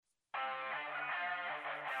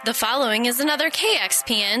The following is another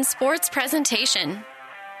KXPN Sports presentation.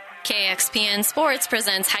 KXPN Sports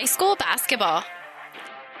presents high school basketball.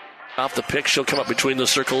 Off the pick, she'll come up between the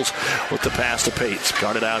circles with the pass to Pates.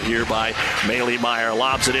 Guarded out here by Maylee Meyer.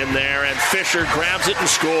 Lobs it in there, and Fisher grabs it and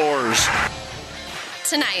scores.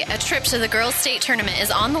 Tonight, a trip to the girls' state tournament is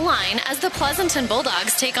on the line as the Pleasanton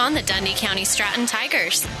Bulldogs take on the Dundy County Stratton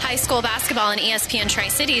Tigers. High school basketball in ESPN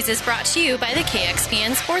Tri-Cities is brought to you by the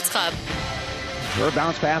KXPN Sports Club. Her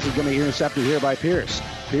bounce pass is going to be intercepted here by Pierce.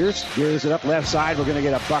 Pierce gives it up left side. We're going to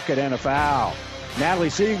get a bucket and a foul. Natalie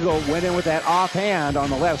Siegel went in with that offhand on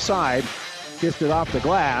the left side. Kissed it off the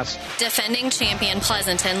glass. Defending champion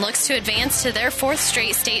Pleasanton looks to advance to their fourth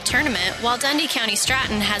straight state tournament, while Dundy County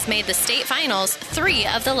Stratton has made the state finals 3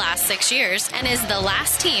 of the last 6 years and is the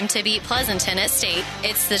last team to beat Pleasanton at state.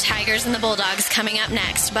 It's the Tigers and the Bulldogs coming up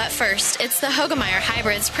next, but first, it's the Hoegemeyer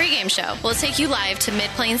Hybrids pregame show. We'll take you live to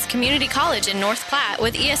Mid-Plains Community College in North Platte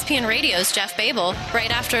with ESPN Radio's Jeff Babel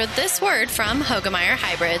right after this word from Hoegemeyer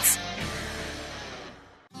Hybrids.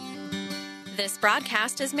 This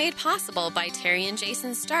broadcast is made possible by Terry and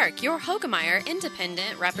Jason Stark, your Hoegemeyer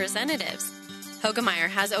independent representatives. Hoegemeyer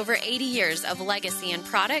has over 80 years of legacy in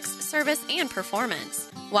products, service, and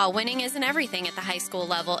performance. While winning isn't everything at the high school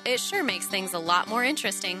level, it sure makes things a lot more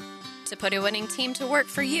interesting. To put a winning team to work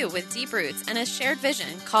for you with deep roots and a shared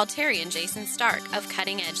vision, call Terry and Jason Stark of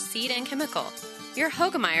Cutting Edge Seed and Chemical, your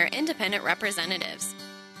Hoegemeyer independent representatives.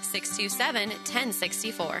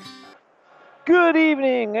 627-1064. Good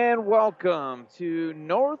evening and welcome to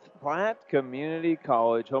North Platte Community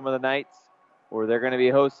College, home of the Knights, where they're going to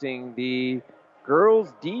be hosting the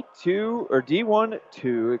girls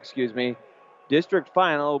D1-2 district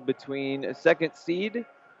final between second seed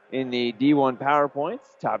in the D1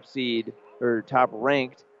 PowerPoints, top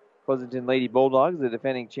ranked Pleasanton Lady Bulldogs, the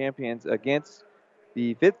defending champions, against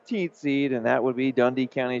the 15th seed, and that would be Dundy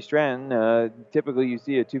County Stratton. Typically you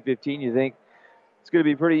see a 215, you think it's going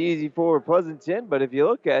to be pretty easy for Pleasanton, but if you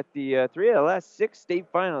look at the 3 of the last 6 state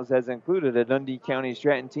finals has included a Dundy County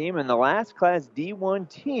Stratton team, and the last Class D1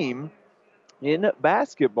 team in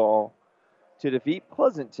basketball to defeat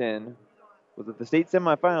Pleasanton was at the state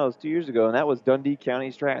semifinals 2 years ago, and that was Dundy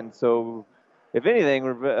County Stratton. So, if anything,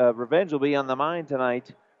 revenge will be on the mind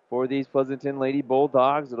tonight for these Pleasanton Lady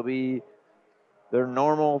Bulldogs. It'll be their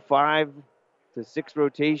normal 5 to 6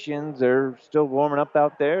 rotations. They're still warming up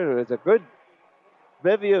out there. It's a good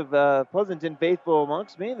bevy of Pleasanton faithful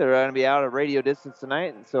amongst me. They're going to be out of radio distance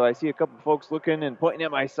tonight, and so I see a couple folks looking and pointing at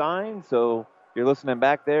my sign. So you're listening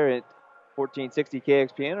back there at 1460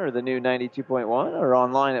 KXPN or the new 92.1 or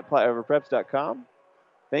online at PlatteRiverPreps.com.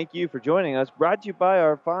 Thank you for joining us. Brought to you by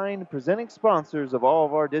our fine presenting sponsors of all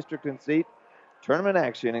of our district and state tournament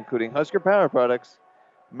action, including Husker Power Products,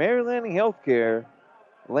 Mary Lanning Healthcare,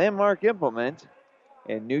 Landmark Implement,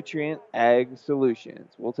 and Nutrient Ag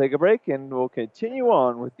Solutions. We'll take a break and we'll continue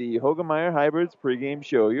on with the Hoegemeyer Hybrids pregame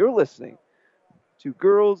show. You're listening to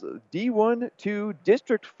girls D1-2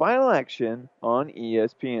 district final action on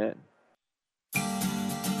ESPN.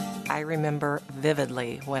 I remember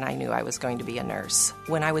vividly when I knew I was going to be a nurse.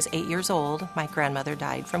 When I was 8 years old, my grandmother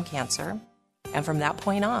died from cancer. And from that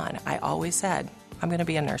point on, I always said, I'm going to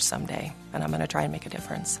be a nurse someday, and I'm going to try and make a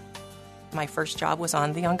difference. My first job was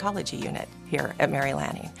on the oncology unit here at Mary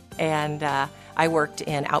Lanning. And I worked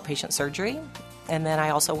in outpatient surgery, and then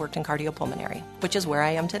I also worked in cardiopulmonary, which is where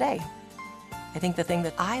I am today. I think the thing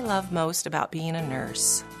that I love most about being a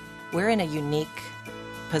nurse, we're in a unique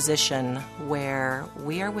position where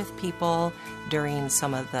we are with people during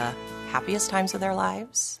some of the happiest times of their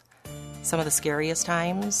lives, some of the scariest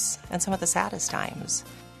times, and some of the saddest times.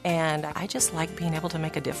 And I just like being able to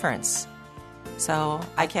make a difference. So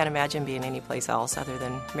I can't imagine being anyplace else other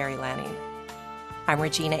than Mary Lanning. I'm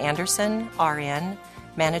Regina Anderson, RN,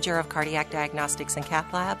 Manager of Cardiac Diagnostics and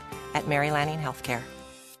Cath Lab at Mary Lanning Healthcare.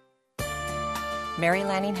 Mary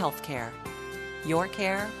Lanning Healthcare. Your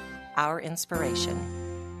care, our inspiration.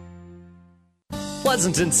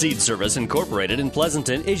 Pleasanton Seed Service Incorporated in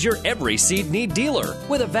Pleasanton is your every seed need dealer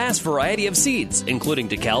with a vast variety of seeds, including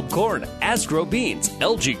DeKalb corn, Astro beans,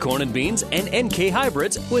 LG corn and beans, and NK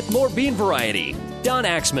hybrids with more bean variety. Don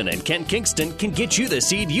Axman and Kent Kingston can get you the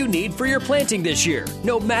seed you need for your planting this year,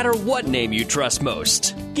 no matter what name you trust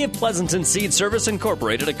most. Give Pleasanton Seed Service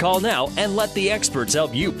Incorporated a call now and let the experts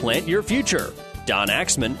help you plant your future. Don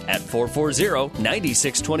Axman at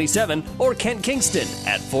 440-9627 or Kent Kingston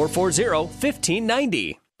at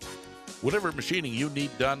 440-1590. Whatever machining you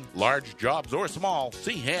need done, large jobs or small,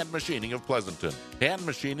 see Hand Machining of Pleasanton. Hand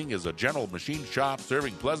Machining is a general machine shop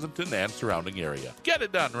serving Pleasanton and surrounding area. Get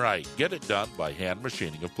it done right. Get it done by Hand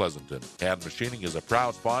Machining of Pleasanton. Hand Machining is a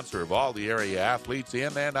proud sponsor of all the area athletes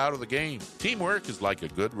in and out of the game. Teamwork is like a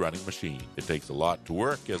good running machine. It takes a lot to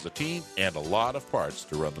work as a team and a lot of parts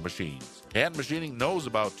to run the machines. Hand Machining knows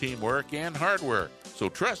about teamwork and hard work, so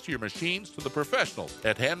trust your machines to the professionals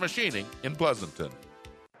at Hand Machining in Pleasanton.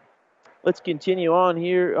 Let's continue on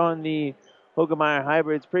here on the Hoegemeyer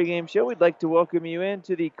Hybrids pregame show. We'd like to welcome you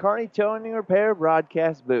into the Kearney Towing and Repair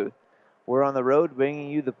broadcast booth. We're on the road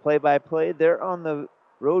bringing you the play-by-play. They're on the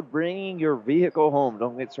road bringing your vehicle home.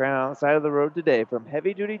 Don't get stranded on the side of the road today. From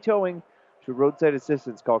heavy-duty towing to roadside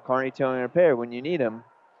assistance, call Kearney Towing and Repair when you need them.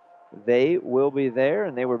 They will be there,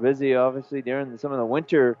 and they were busy, obviously, during some of the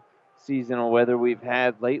winter seasonal weather we've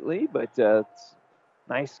had lately, but it's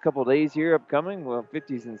nice couple days here upcoming. Well,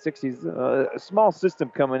 50s and 60s. A small system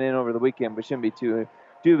coming in over the weekend, but shouldn't be too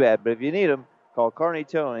bad. But if you need them, call Kearney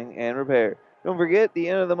Towing and Repair. Don't forget, the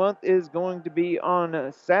end of the month is going to be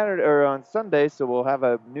on Saturday or on Sunday, so we'll have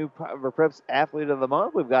a new Power Preps Athlete of the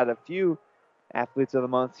Month. We've got a few Athletes of the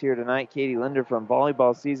Month here tonight. Katie Linder from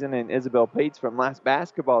volleyball season and Isabel Pates from last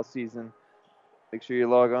basketball season. Make sure you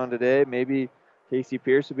log on today. Maybe Casey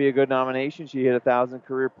Pierce would be a good nomination. She hit 1,000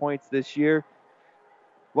 career points this year.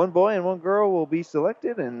 One boy and one girl will be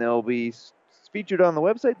selected, and they'll be featured on the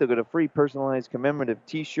website. They'll get a free personalized commemorative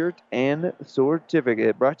T-shirt and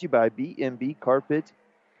certificate. Brought to you by B&B Carpet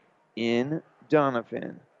in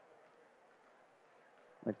Donovan.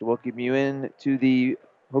 I'd like to welcome you in to the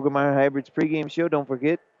Hoegemeyer Hybrids pregame show. Don't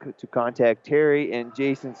forget to contact Terry and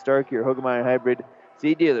Jason Stark, your Hoegemeyer Hybrid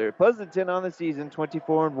seed dealer. Pleasanton on the season,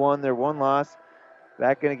 24-1. Their one loss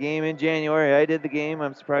back in a game in January. I did the game.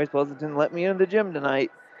 I'm surprised Pleasanton let me in the gym tonight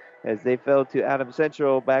as they fell to Adams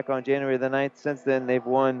Central back on January the 9th. Since then, they've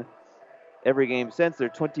won every game since. They're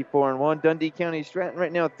 24-1. Dundee County Stratton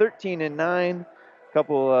right now 13-9. A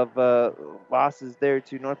couple of losses there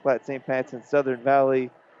to North Platte, St. Pat's, and Southern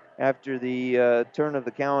Valley. After the turn of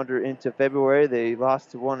the calendar into February, they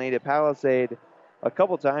lost to 1-8 Palisade a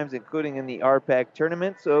couple times, including in the RPAC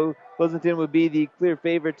tournament. So Pleasanton would be the clear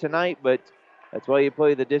favorite tonight, but that's why you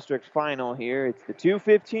play the district final here. It's the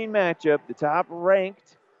 2-15 matchup. The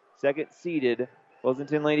top-ranked, second-seeded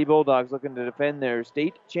Pleasanton Lady Bulldogs looking to defend their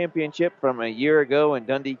state championship from a year ago, and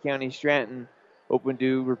Dundee County Stratton hoping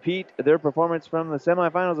to repeat their performance from the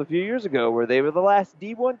semifinals a few years ago, where they were the last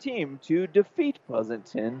D1 team to defeat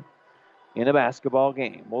Pleasanton in a basketball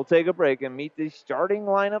game. We'll take a break and meet the starting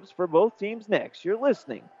lineups for both teams next. You're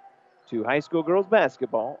listening to High School Girls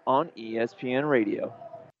Basketball on ESPN Radio.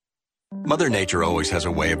 Mother Nature always has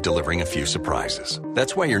a way of delivering a few surprises.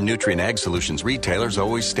 That's why your Nutrient Ag Solutions retailer's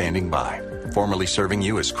always standing by. Formerly serving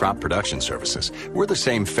you as Crop Production Services, we're the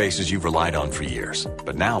same faces you've relied on for years,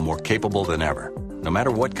 but now more capable than ever, no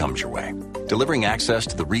matter what comes your way. Delivering access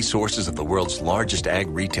to the resources of the world's largest ag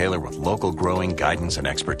retailer with local growing guidance and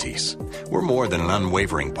expertise. We're more than an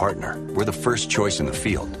unwavering partner. We're the first choice in the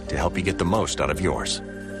field to help you get the most out of yours.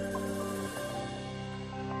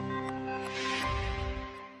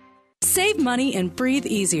 Save money and breathe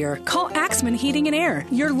easier. Call Axman Heating and Air,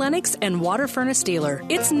 your Lennox and water furnace dealer.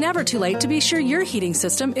 It's never too late to be sure your heating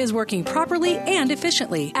system is working properly and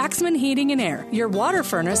efficiently. Axman Heating and Air, your water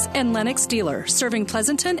furnace and Lennox dealer, serving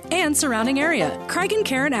Pleasanton and surrounding area. Craig and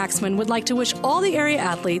Karen Axman would like to wish all the area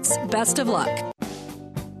athletes best of luck.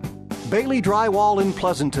 Bailey Drywall in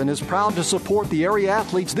Pleasanton is proud to support the area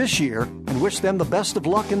athletes this year and wish them the best of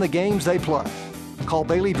luck in the games they play. Call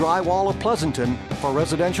Bailey Drywall of Pleasanton for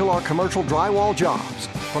residential or commercial drywall jobs.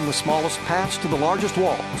 From the smallest patch to the largest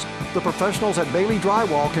walls, the professionals at Bailey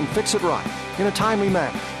Drywall can fix it right in a timely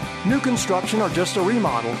manner. New construction or just a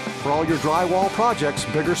remodel, for all your drywall projects,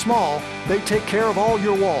 big or small, they take care of all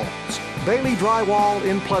your walls. Bailey Drywall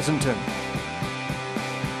in Pleasanton.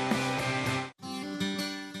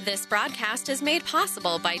 This broadcast is made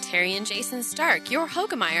possible by Terry and Jason Stark, your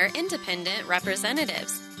Hoegemeyer independent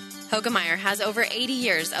representatives. Hoegemeyer has over 80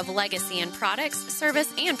 years of legacy in products,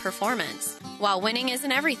 service, and performance. While winning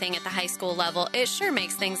isn't everything at the high school level, it sure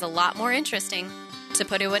makes things a lot more interesting. To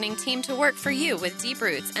put a winning team to work for you with deep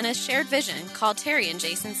roots and a shared vision, call Terry and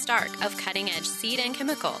Jason Stark of Cutting Edge Seed and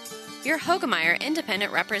Chemical, your Hoegemeyer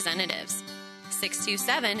independent representatives.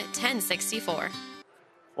 627-1064.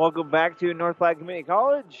 Welcome back to North Platte Community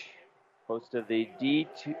College, host of the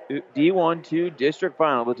D1-2 district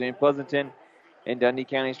final between Pleasanton and Dundee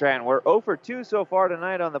County Stratton. We're 0 for 2 so far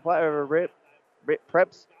tonight on the Platte River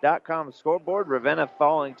Preps.com scoreboard. Ravenna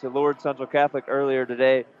falling to Lourdes Central Catholic earlier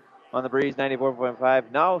today on the Breeze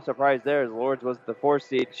 94.5. No surprise there, as Lourdes was the 4th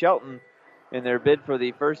seed. Shelton in their bid for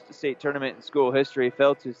the first state tournament in school history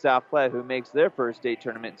fell to South Platte, who makes their first state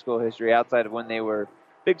tournament in school history outside of when they were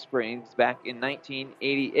Big Springs back in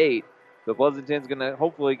 1988. So Pleasanton's going to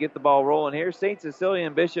hopefully get the ball rolling here. St. Cecilia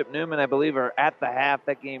and Bishop Newman, I believe, are at the half.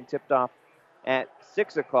 That game tipped off at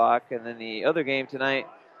 6 o'clock. And then the other game tonight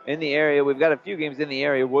in the area, we've got a few games in the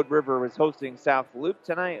area. Wood River is hosting South Loop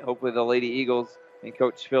tonight. Hopefully the Lady Eagles and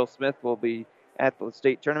Coach Phil Smith will be at the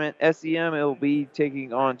state tournament. SEM will be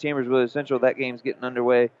taking on Chambers Village Central. That game's getting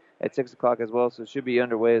underway at 6 o'clock as well, so it should be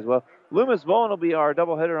underway as well. Loomis Bowen will be our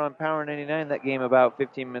doubleheader on Power 99. That game about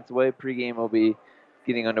 15 minutes away. Pre-game will be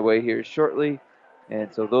getting underway here shortly.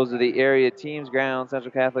 And so those are the area teams. Ground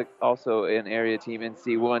Central Catholic, also an area team in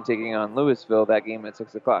C1 taking on Louisville. That game at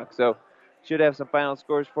 6 o'clock. So should have some final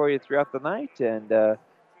scores for you throughout the night, and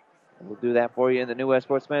we'll do that for you in the New West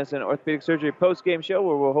Sports Medicine Orthopedic Surgery post-game show,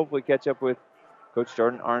 where we'll hopefully catch up with Coach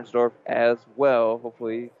Jordan Arnsdorf as well,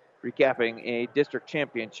 hopefully recapping a district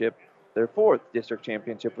championship, their fourth district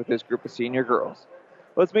championship with this group of senior girls.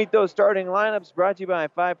 Let's meet those starting lineups, brought to you by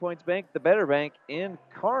 5 Points Bank, the Better Bank in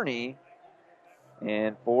Kearney.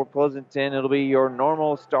 And for Pleasanton, it'll be your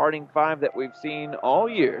normal starting five that we've seen all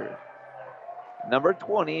year. Number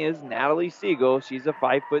 20 is Natalie Siegel. She's a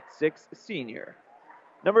 5'6" senior.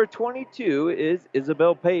 Number 22 is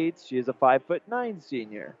Isabel Pates. She is a 5'9"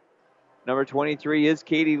 senior. Number 23 is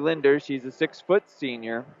Katie Linder. She's a 6 foot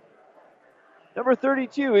senior. Number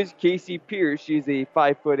 32 is Casey Pierce. She's a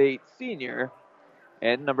 5'8" senior.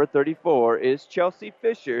 And number 34 is Chelsea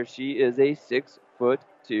Fisher. She is a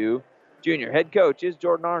 6'2" junior. Head coach is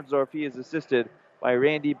Jordan Arnsdorf. He is assisted by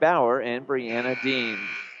Randy Bauer and Brianna Deans.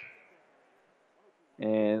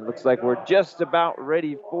 And looks like we're just about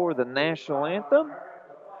ready for the national anthem.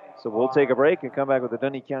 So we'll take a break and come back with the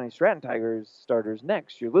Dundy County Stratton Tigers starters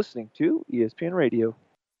next. You're listening to ESPN Radio.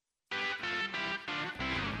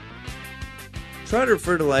 Trotter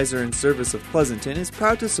Fertilizer and Service of Pleasanton is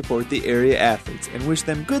proud to support the area athletes and wish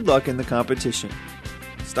them good luck in the competition.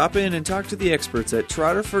 Stop in and talk to the experts at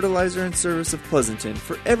Trotter Fertilizer and Service of Pleasanton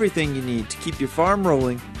for everything you need to keep your farm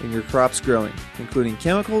rolling and your crops growing, including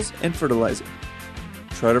chemicals and fertilizer.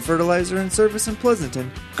 Trotter Fertilizer and Service in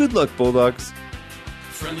Pleasanton. Good luck, Bulldogs.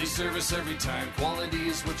 Friendly service every time. Quality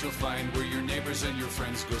is what you'll find where your neighbors and your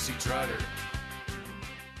friends go see Trotter.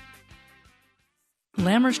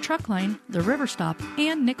 Lammer's Truck Line, the River Stop,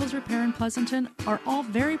 and Nichols Repair in Pleasanton are all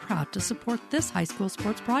very proud to support this high school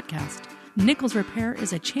sports broadcast. Nichols Repair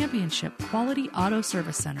is a championship quality auto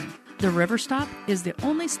service center. The River Stop is the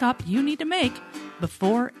only stop you need to make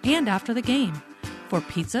before and after the game for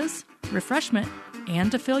pizzas, refreshment,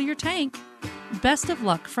 and to fill your tank. Best of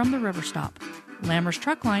luck from the River Stop, Lammer's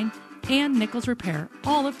Truck Line, and Nichols Repair,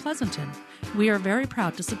 all of Pleasanton. We are very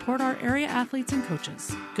proud to support our area athletes and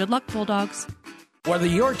coaches. Good luck, Bulldogs. Whether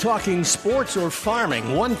you're talking sports or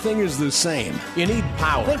farming, one thing is the same. You need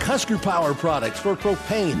power. Think Husker Power products for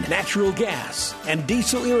propane, natural gas, and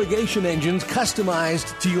diesel irrigation engines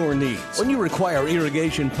customized to your needs. When you require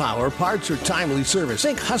irrigation power, parts, or timely service,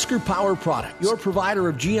 think Husker Power products, your provider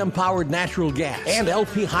of GM-powered natural gas and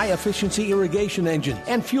LP high-efficiency irrigation engines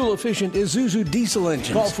and fuel-efficient Isuzu diesel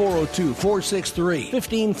engines. Call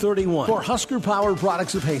 402-463-1531 for Husker Power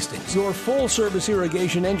Products of Hastings, your full-service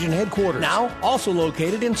irrigation engine headquarters. Now, also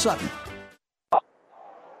located in Sutton.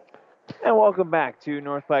 And welcome back to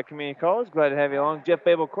North Platte Community College. Glad to have you along. Jeff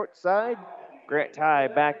Babel courtside. Grant Ty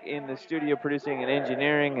back in the studio producing and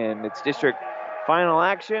engineering, and it's district final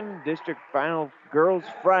action. District final girls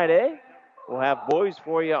Friday. We'll have boys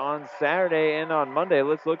for you on Saturday and on Monday.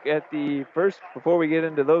 Let's look at the first, before we get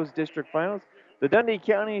into those district finals, the Dundy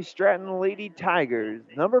County Stratton Lady Tigers.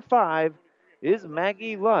 Number 5 is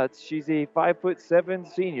Maggie Lutz. She's a 5'7"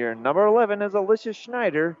 senior. Number 11 is Alicia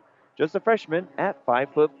Schneider, just a freshman at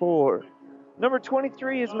 5'4". Number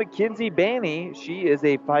 23 is Mackenzie Banney. She is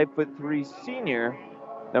a 5'3" senior.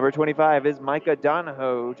 Number 25 is Micah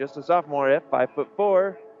Donahoe, just a sophomore at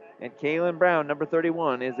 5'4". And Kaylin Brown, number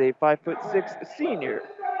 31, is a 5'6" senior.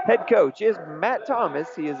 Head coach is Matt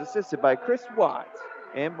Thomas. He is assisted by Chris Watts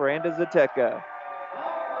and Miranda Zateca.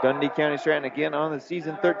 Dundy County Stratton again on the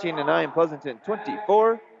season, 13-9. Pleasanton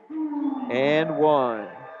 24-1.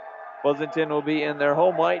 Pleasanton will be in their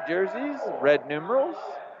home white jerseys, red numerals.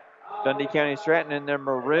 Dundy County Stratton in their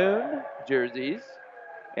maroon jerseys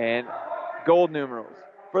and gold numerals.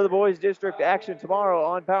 For the boys district action tomorrow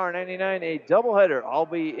on Power 99, a doubleheader. I'll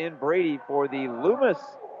be in Brady for the Loomis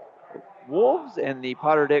Wolves and the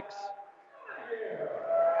Potter Dix.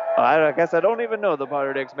 I guess I don't even know the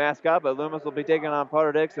Potter Dix mascot, but Loomis will be taking on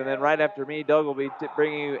Potter Dix, and then right after me, Doug will be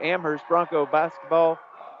bringing you Amherst Bronco basketball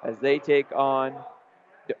as they take on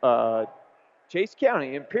Chase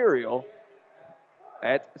County Imperial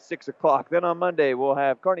at 6 o'clock. Then on Monday, we'll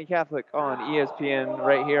have Kearney Catholic on ESPN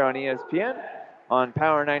right here on ESPN. On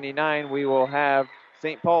Power 99, we will have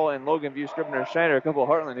St. Paul and Logan View, Scribner, Schneider, a couple of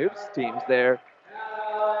Heartland Hoops teams there.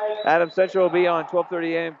 Adams Central will be on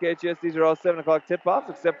 12:30 a.m. KHS. These are all 7 o'clock tip-offs,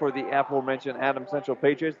 except for the aforementioned Adams Central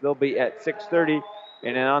Patriots. They'll be at 6:30.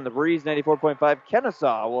 And then on the Breeze 94.5,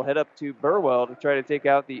 Kennesaw will head up to Burwell to try to take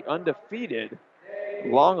out the undefeated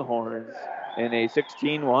Longhorns in a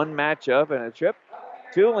 16-1 matchup and a trip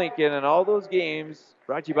to Lincoln. And all those games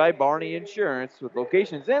brought to you by Barney Insurance with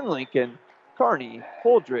locations in Lincoln, Kearney,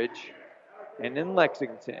 Holdridge, and in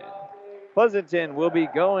Lexington. Pleasanton will be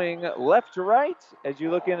going left to right as you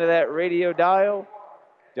look into that radio dial.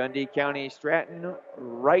 Dundy County Stratton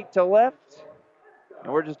right to left.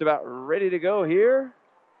 And we're just about ready to go here.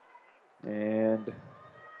 And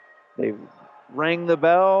they've rang the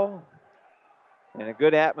bell. And a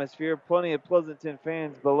good atmosphere. Plenty of Pleasanton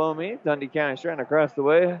fans below me. Dundy County Stratton across the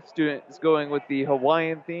way. Students going with the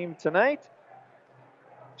Hawaiian theme tonight.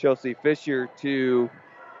 Chelsea Fisher to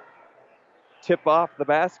tip off the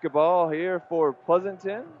basketball here for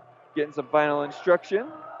Pleasanton. Getting some final instruction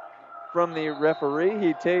from the referee.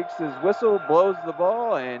 He takes his whistle, blows the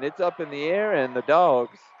ball, and it's up in the air, and the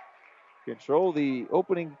Dogs control the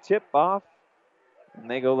opening tip off.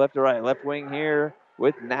 And they go left to right. Left wing here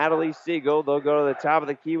with Natalie Siegel. They'll go to the top of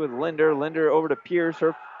the key with Linder. Linder over to Pierce.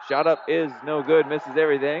 Her shot up is no good. Misses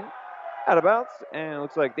everything. Out of bounds. And it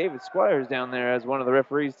looks like David Squires down there as one of the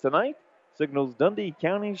referees tonight. Signals Dundy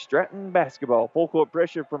County Stratton basketball. Full court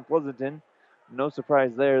pressure from Pleasanton. No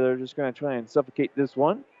surprise there. They're just going to try and suffocate this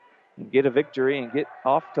one and get a victory and get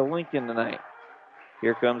off to Lincoln tonight.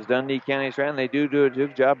 Here comes Dundy County Stratton. They do a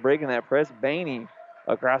good job breaking that press. Bainey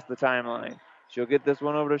across the timeline. She'll get this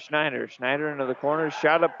one over to Schneider. Schneider into the corner.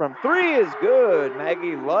 Shot up from three is good.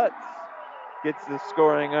 Maggie Lutz gets the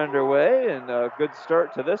scoring underway, and a good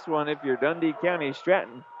start to this one if you're Dundy County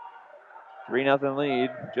Stratton. 3-0 lead.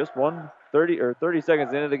 Just 30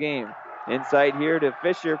 seconds into the game. Inside here to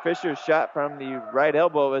Fisher. Fisher's shot from the right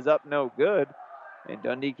elbow is up no good. And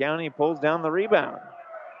Dundy County pulls down the rebound.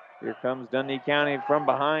 Here comes Dundy County from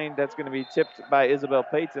behind. That's going to be tipped by Isabel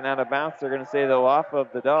Pates and out of bounds. They're going to say, though, off of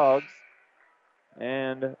the Dogs.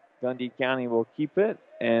 And Dundy County will keep it.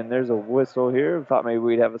 And there's a whistle here. Thought maybe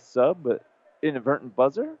we'd have a sub, but inadvertent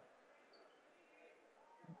buzzer.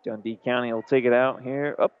 Dundy County will take it out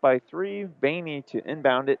here. Up by 3. Bainey to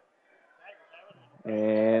inbound it.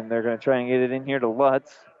 And they're going to try and get it in here to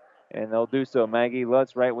Lutz. And they'll do so. Maggie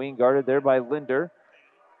Lutz, right wing, guarded there by Linder.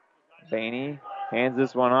 Bainey hands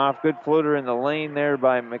this one off. Good floater in the lane there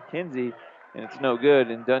by McKenzie. And it's no good.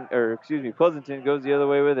 And Pleasanton goes the other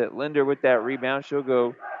way with it. Linder with that rebound. She'll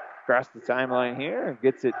go across the timeline here and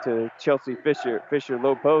gets it to Chelsea Fisher. Fisher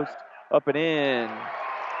low post. Up and in.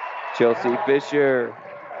 Chelsea Fisher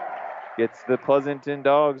gets the Pleasanton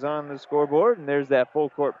Dogs on the scoreboard. And there's that full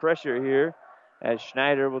court pressure here as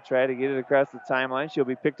Schneider will try to get it across the timeline. She'll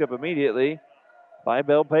be picked up immediately by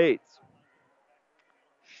Belle Pates.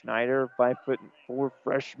 Schneider, 5'4"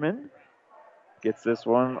 freshman, gets this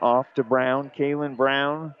one off to Brown. Kaylin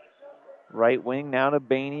Brown, right wing now to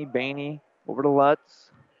Bainey. Bainey over to Lutz.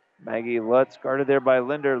 Maggie Lutz guarded there by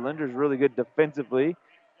Linder. Linder's really good defensively.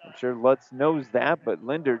 I'm sure Lutz knows that, but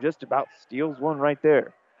Linder just about steals one right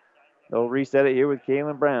there. They'll reset it here with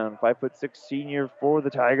Kaylin Brown, 5'6" senior for the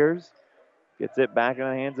Tigers. Gets it back in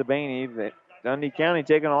the hands of Bainey. Dundy County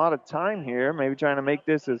taking a lot of time here, maybe trying to make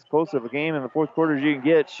this as close of a game in the fourth quarter as you can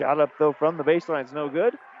get. Shot up, though, from the baseline. It's no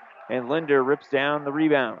good. And Linder rips down the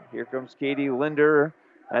rebound. Here comes Katie Linder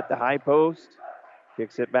at the high post.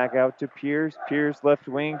 Kicks it back out to Pierce. Pierce left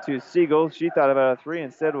wing to Siegel. She thought about a three.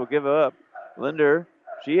 Instead, will give it up. Linder,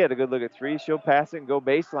 she had a good look at three. She'll pass it and go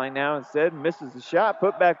baseline now instead. Misses the shot.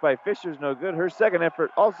 Put back by Fisher's no good. Her second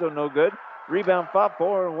effort also no good. Rebound fought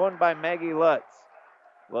for and won by Maggie Lutz.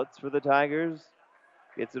 Lutz for the Tigers.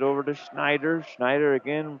 Gets it over to Schneider. Schneider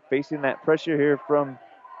again facing that pressure here from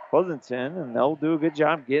Pleasanton. And they'll do a good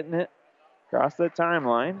job getting it across the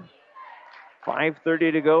timeline.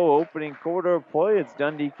 5:30 to go. Opening quarter of play. It's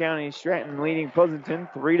Dundy County Stratton leading Pleasanton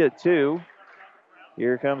 3-2.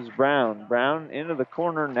 Here comes Brown. Brown into the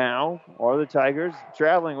corner now. Or the Tigers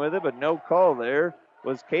traveling with it, but no call there.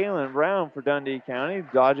 Was Kaylin Brown for Dundy County.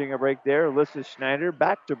 Dodging a break there. Alyssa Schneider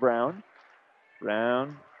back to Brown.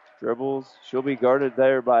 Brown dribbles. She'll be guarded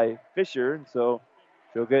there by Fisher. And so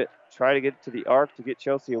she'll try to get to the arc to get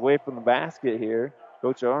Chelsea away from the basket here.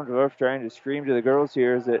 Coach Orndorff trying to scream to the girls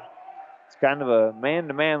here as it's kind of a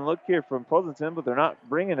man-to-man look here from Pleasanton, but they're not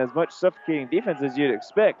bringing as much suffocating defense as you'd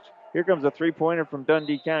expect. Here comes a three-pointer from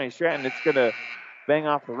Dundy County Stratton. It's going to bang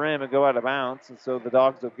off the rim and go out of bounds. And so the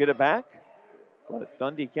Dogs will get it back. But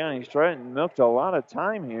Dundy County Stratton milked a lot of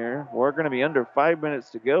time here. We're going to be under 5 minutes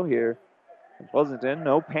to go here. In Pleasanton,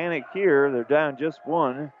 no panic here. They're down just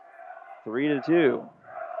one, 3-2.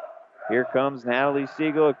 Here comes Natalie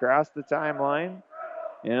Siegel across the timeline.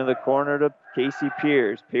 Into the corner to Casey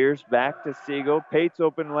Pierce. Pierce back to Siegel. Pates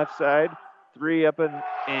open left side. Three up and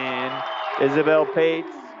in. Isabel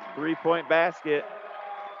Pates, 3-point basket.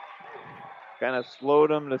 Kind of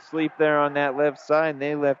slowed them to sleep there on that left side. And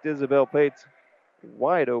they left Isabel Pates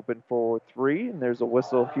wide open for three. And there's a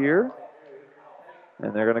whistle here.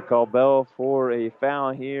 And they're going to call Bell for a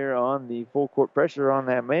foul here on the full court pressure on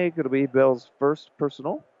that make. It'll be Bell's first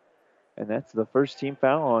personal. And that's the first team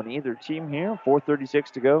foul on either team here.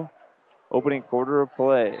 4:36 to go. Opening quarter of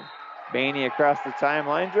play. Bainey across the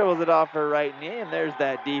timeline, dribbles it off her right knee, and there's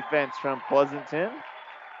that defense from Pleasanton.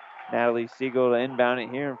 Natalie Siegel to inbound it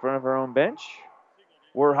here in front of her own bench.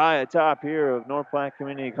 We're high atop here of North Platte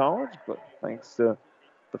Community College, but thanks to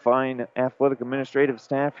the fine athletic administrative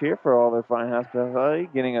staff here for all their fine hospitality,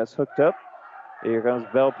 getting us hooked up. Here comes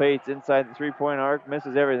Belle Pates inside the three-point arc,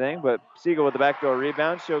 misses everything, but Siegel with the backdoor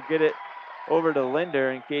rebound. She'll get it over to Linder,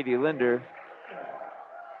 and Katie Linder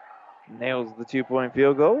nails the two-point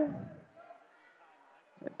field goal.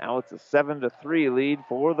 And now it's a 7-3 lead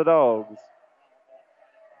for the Dogs.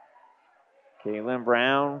 Kaylin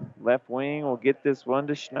Brown, left wing, will get this one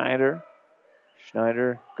to Schneider.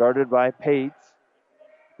 Schneider guarded by Pates.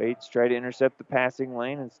 Pates tried to intercept the passing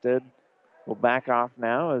lane. Instead, will back off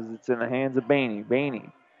now as it's in the hands of Bainey.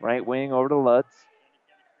 Bainey, right wing over to Lutz.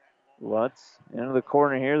 Lutz into the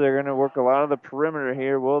corner here. They're going to work a lot of the perimeter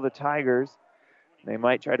here, will the Tigers. They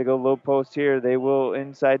might try to go low post here. They will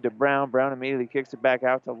inside to Brown. Brown immediately kicks it back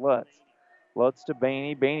out to Lutz. Lutz to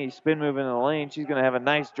Bainey. Bainey spin move in the lane. She's going to have a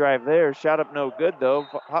nice drive there. Shot up no good, though.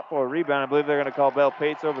 Hot for a rebound. I believe they're going to call Belle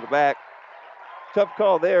Pates over the back. Tough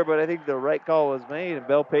call there, but I think the right call was made, and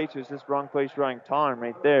Belle Pates was just wrong place, wrong time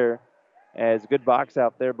right there. As good box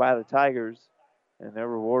out there by the Tigers, and they're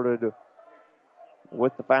rewarded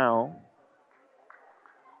with the foul.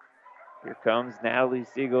 Here comes Natalie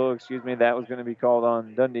Siegel. That was going to be called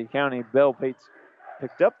on Dundy County. Belle Pates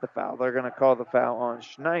picked up the foul. They're going to call the foul on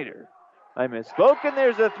Schneider. I misspoke, and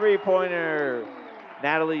there's a three-pointer.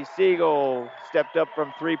 Natalie Siegel stepped up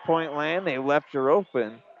from three-point land. They left her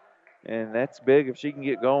open, and that's big if she can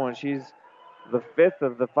get going. She's the fifth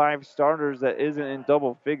of the five starters that isn't in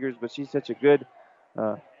double figures, but she's such a good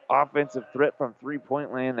offensive threat from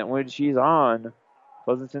three-point land that when she's on,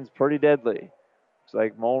 Pleasanton's pretty deadly. Looks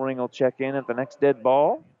like Mollring will check in at the next dead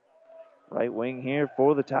ball. Right wing here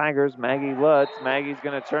for the Tigers, Maggie Lutz. Maggie's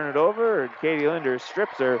going to turn it over, and Katie Linder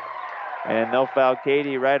strips her, and they'll foul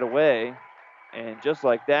Katie right away. And just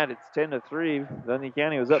like that, it's 10-3. Dundy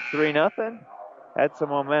County was up 3-0. Had some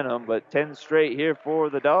momentum, but 10 straight here for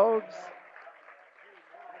the Dogs.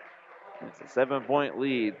 It's a 7-point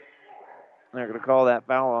lead. They're going to call that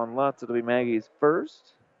foul on Lutz. It'll be Maggie's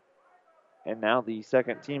first. And now the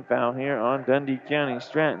second team foul here on Dundy County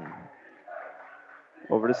Stratton.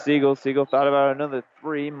 Over to Siegel. Siegel thought about another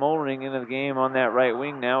three. Mollring into the game on that right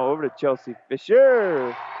wing now. Over to Chelsea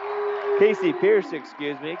Fisher. Casey Pierce,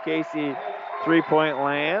 Casey, three-point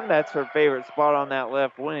land. That's her favorite spot on that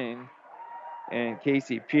left wing. And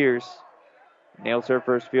Casey Pierce nails her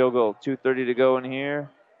first field goal. 2:30 to go in here.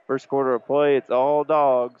 First quarter of play, it's all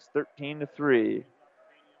Dogs, 13-3.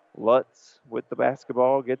 Lutz with the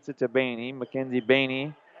basketball, gets it to Bainey. Mackenzie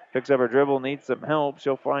Bainey picks up her dribble, needs some help.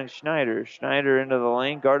 She'll find Schneider. Schneider into the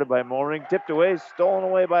lane, guarded by Mollring. Tipped away, stolen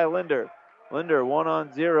away by Linder. Linder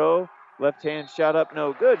 1-on-0. Left hand shot up,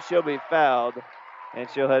 no good. She'll be fouled, and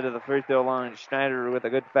she'll head to the free throw line. Schneider with a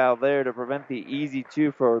good foul there to prevent the easy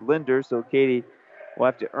two for Linder, so Katie will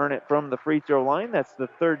have to earn it from the free throw line. That's the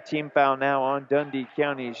third team foul now on Dundy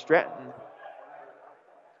County Stratton.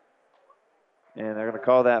 And they're going to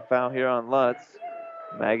call that foul here on Lutz.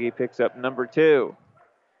 Maggie picks up number 2.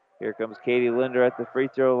 Here comes Katie Linder at the free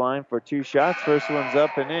throw line for 2 shots. First one's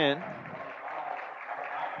up and in.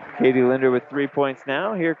 Katie Linder with 3 points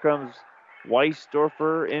now. Here comes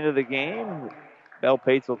Weissdorfer into the game. Belle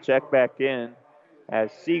Pates will check back in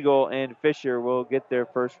as Siegel and Fisher will get their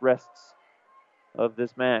first rests of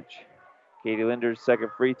this match. Katie Linder's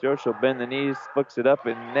second free throw. She'll bend the knees, flicks it up,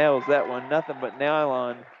 and nails that one. Nothing but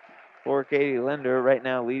nylon for Katie Linder. Right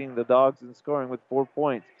now leading the Dogs in scoring with 4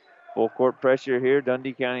 points. Full court pressure here.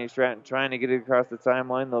 Dundy County Stratton trying to get it across the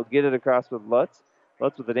timeline. They'll get it across with Lutz.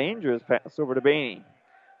 Lutz with a dangerous pass over to Bainey.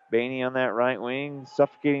 Bainey on that right wing.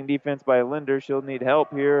 Suffocating defense by Linder. She'll need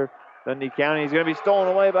help here. Dundy County is going to be stolen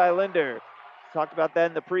away by Linder. Talked about that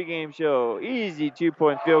in the pregame show. Easy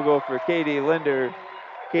 2-point field goal for Katie Linder.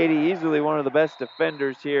 Katie easily one of the best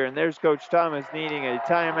defenders here. And there's Coach Thomas needing a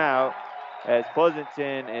timeout as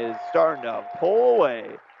Pleasanton is starting to pull away.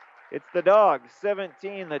 It's the Dogs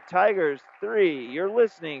 17, the Tigers 3. You're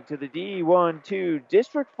listening to the D1-2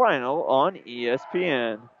 District Final on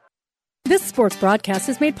ESPN. This sports broadcast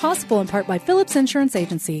is made possible in part by Phillips Insurance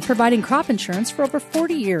Agency, providing crop insurance for over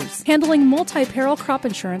 40 years, handling multi-peril crop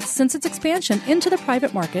insurance since its expansion into the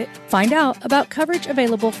private market. Find out about coverage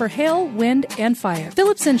available for hail, wind, and fire.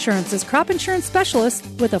 Phillips Insurance is crop insurance specialist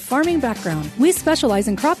with a farming background. We specialize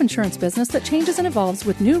in crop insurance business that changes and evolves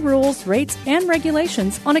with new rules, rates, and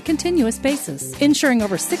regulations on a continuous basis, insuring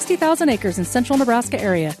over 60,000 acres in central Nebraska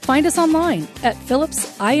area. Find us online at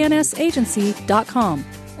phillipsinsagency.com.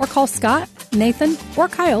 or call Scott, Nathan, or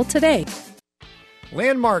Kyle today.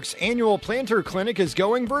 Landmark's annual planter clinic is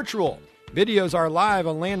going virtual. Videos are live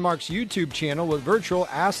on Landmark's YouTube channel with virtual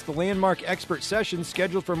Ask the Landmark expert sessions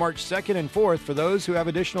scheduled for March 2nd and 4th for those who have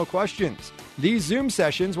additional questions. These Zoom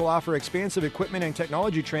sessions will offer expansive equipment and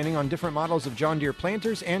technology training on different models of John Deere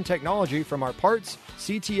planters and technology from our parts,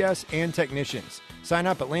 CTS, and technicians. Sign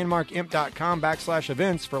up at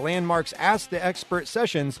landmarkimp.com/events for Landmark's Ask the Expert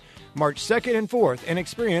sessions March 2nd and 4th and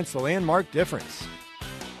experience the Landmark difference.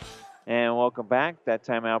 And welcome back. That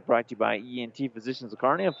timeout brought to you by ENT Physicians of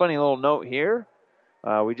Kearney. A funny little note here.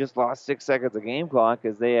 We just lost 6 seconds of game clock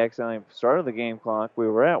as they accidentally started the game clock. We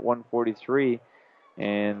were at 1:43,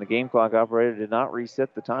 and the game clock operator did not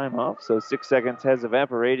reset the time off. So 6 seconds has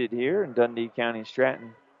evaporated here in Dundy County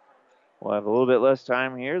Stratton. We'll have a little bit less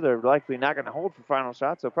time here. They're likely not going to hold for final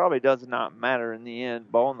shots, so it probably does not matter in the end.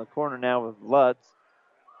 Ball in the corner now with Lutz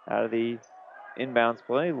out of the inbounds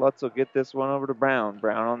play. Lutz will get this one over to Brown.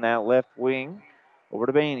 Brown on that left wing. Over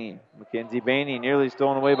to Bainey. Mackenzie Bainey nearly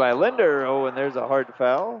stolen away by Linder. Oh, and there's a hard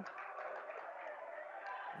foul.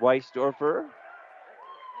 Weisdorfer.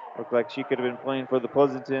 Looked like she could have been playing for the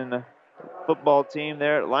Pleasanton football team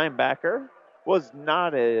there at linebacker. Was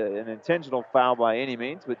not an intentional foul by any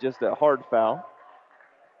means, but just a hard foul.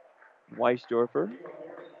 Weisdorfer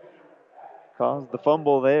caused the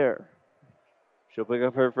fumble there. She'll pick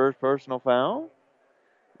up her first personal foul.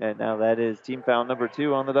 And now that is team foul number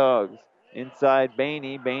 2 on the Dogs. Inside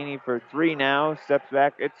Bainey. Bainey for 3 now. Steps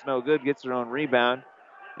back. It's no good. Gets her own rebound.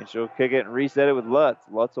 And she'll kick it and reset it with Lutz.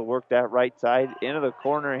 Lutz will work that right side into the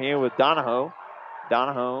corner here with Donahoe.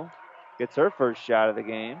 Donahoe gets her first shot of the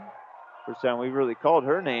game. First time we've really called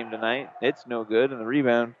her name tonight. It's no good. And the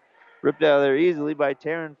rebound ripped out of there easily by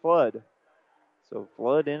Taryn Flood. So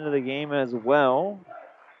Flood into the game as well.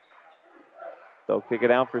 They'll kick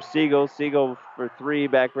it out for Siegel. Siegel for 3,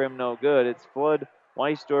 back rim, no good. It's Flood,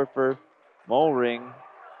 Weisdorfer, Mulring,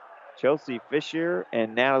 Chelsea Fisher,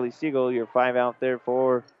 and Natalie Siegel. Your 5 out there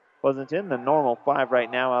for Pleasanton. The normal 5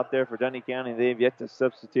 right now out there for Dundy County. They've yet to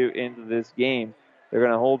substitute into this game. They're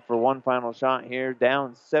going to hold for one final shot here.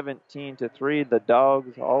 Down 17-3. The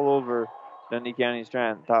Dogs all over Dundy County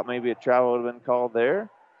Stratton. Thought maybe a travel would have been called there.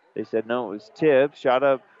 They said no, it was tipped. Shot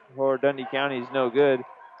up for Dundy County is no good.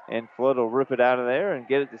 And Flood will rip it out of there and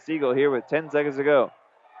get it to Siegel here with 10 seconds to go.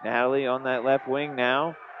 Natalie on that left wing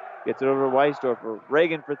now. Gets it over to Weisdorfer.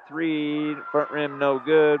 Reagan for 3. Front rim no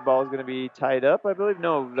good. Ball's going to be tied up, I believe.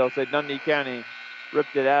 No, they'll say Dundy County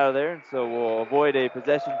ripped it out of there. And so we'll avoid a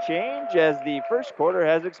possession change as the first quarter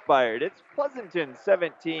has expired. It's Pleasanton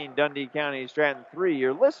 17, Dundy County Stratton 3.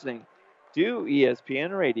 You're listening to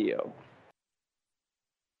ESPN Radio.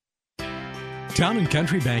 Town &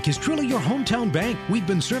 Country Bank is truly your hometown bank. We've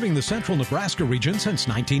been serving the central Nebraska region since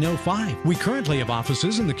 1905. We currently have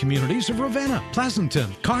offices in the communities of Ravenna,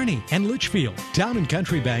 Pleasanton, Kearney, and Litchfield. Town &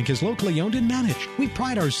 Country Bank is locally owned and managed. We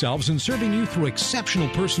pride ourselves in serving you through exceptional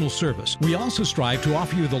personal service. We also strive to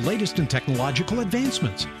offer you the latest in technological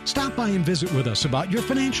advancements. Stop by and visit with us about your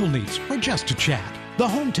financial needs or just to chat. The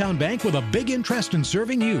hometown bank with a big interest in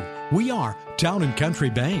serving you. We are Town & Country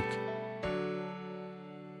Bank.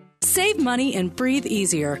 Save money and breathe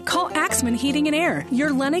easier. Call Axman Heating and Air, your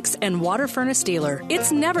Lennox and water furnace dealer.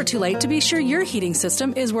 It's never too late to be sure your heating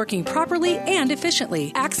system is working properly and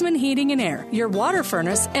efficiently. Axman Heating and Air, your water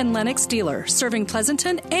furnace and Lennox dealer, serving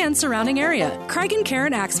Pleasanton and surrounding area. Craig and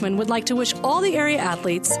Karen Axman would like to wish all the area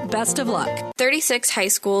athletes best of luck. 36 high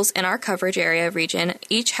schools in our coverage area region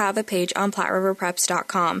each have a page on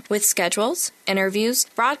PlatteRiverPreps.com with schedules, interviews,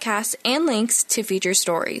 broadcasts, and links to feature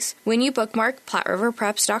stories. When you bookmark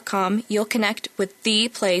PlatteRiverPreps.com, you'll connect with the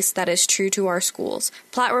place that is true to our schools.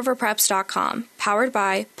 PlatteRiverPreps.com, powered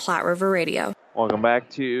by Platte River Radio. Welcome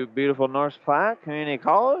back to beautiful North Platte Community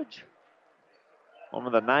College. One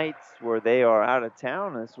of the nights where they are out of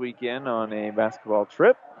town this weekend on a basketball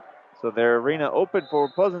trip. So their arena open for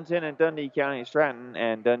Pleasanton and Dundy County Stratton,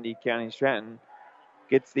 and Dundy County Stratton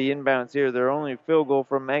gets the inbounds here. Their only field goal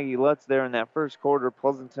from Maggie Lutz there in that first quarter.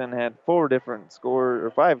 Pleasanton had 5 different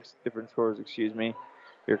scores, excuse me.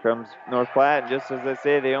 Here comes North Platte, and just as I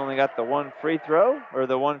say, they only got the one free throw, or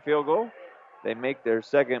the one field goal. They make their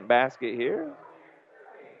second basket here.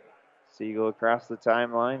 Siegel across the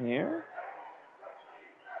timeline here.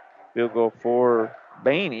 Field goal for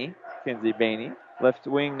Bainey, Kinsey Bainey. Left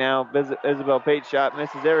wing now, Isabel Pate shot,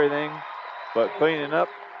 misses everything, but cleaning up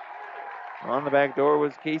on the back door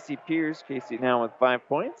was Casey Pierce. Casey now with 5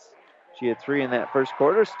 points. She had 3 in that first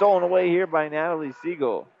quarter. Stolen away here by Natalie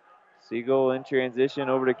Siegel. Siegel in transition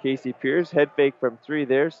over to Casey Pierce. Head fake from 3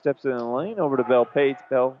 there. Steps in the lane over to Belle Pates.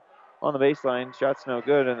 Belle on the baseline. Shot's no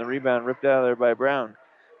good, and the rebound ripped out of there by Brown.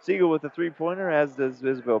 Siegel with a 3-pointer, as does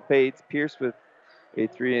Isabel Pates. Pierce with a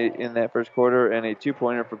 3 in that first quarter and a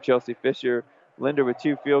 2-pointer from Chelsea Fisher. Linder with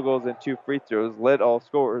 2 field goals and 2 free throws led all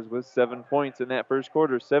scorers with 7 points in that first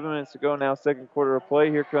quarter. 7 minutes to go now, second quarter of play.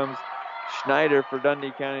 Here comes Schneider for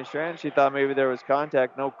Dundy County Stratton. She thought maybe there was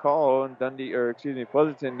contact, no call, and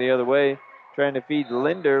Pleasanton the other way, trying to feed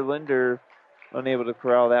Linder. Linder unable to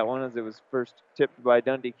corral that one as it was first tipped by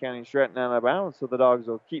Dundy County Stratton out of bounds, so the Dogs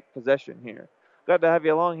will keep possession here. Glad to have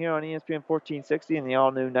you along here on ESPN 1460 and the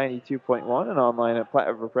all-new 92.1 and online at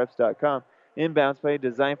PlatteRiverPreps.com. Inbounds play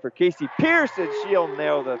designed for Casey Pierce, and she'll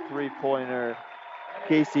nail the 3-pointer.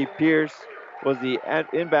 Casey Pierce was the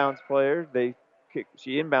inbounds player.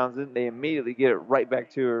 She inbounds it, and they immediately get it right back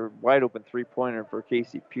to her. Wide open 3-pointer for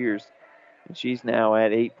Casey Pierce, and she's now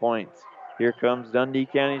at 8 points. Here comes Dundy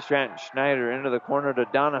County Stratton. Schneider into the corner to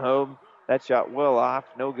Donahoe. That shot well off,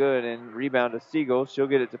 no good, and rebound to Siegel. She'll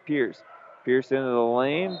get it to Pierce. Pierce into the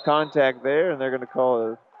lane, contact there, and they're going to call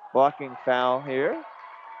a blocking foul here.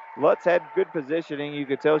 Lutz had good positioning. You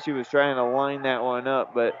could tell she was trying to line that one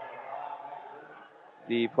up, but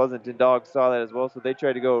the Pleasanton Dogs saw that as well, so they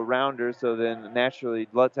tried to go around her, so then naturally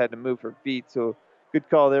Lutz had to move her feet. So good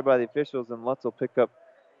call there by the officials, and Lutz will pick up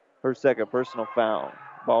her second personal foul.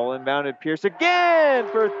 Ball inbounded, Pierce again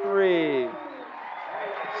for 3.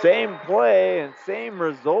 Same play and same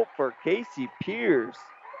result for Casey Pierce.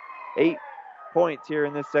 8 points here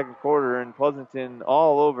in this second quarter, and Pleasanton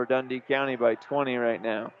all over Dundy County by 20 right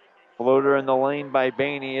now. Floater in the lane by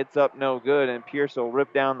Bainey. It's up no good, and Pierce will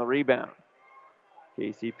rip down the rebound.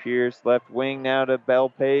 Casey Pierce left wing now to Belle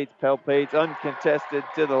Pates. Belle Pates uncontested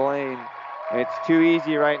to the lane. It's too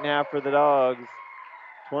easy right now for the Dogs.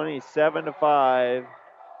 27-5.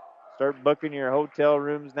 Start booking your hotel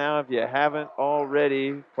rooms now if you haven't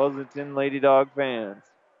already, Pleasanton Lady Dog fans.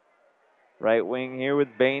 Right wing here with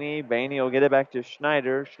Bainey. Bainey will get it back to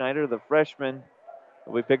Schneider. Schneider, the freshman,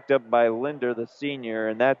 will be picked up by Linder, the senior,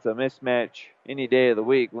 and that's a mismatch any day of the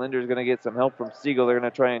week. Linder's going to get some help from Siegel. They're going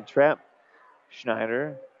to try and trap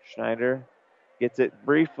Schneider. Schneider gets it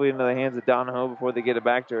briefly into the hands of Donahoe before they get it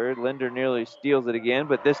back to her. Linder nearly steals it again,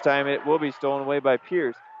 but this time it will be stolen away by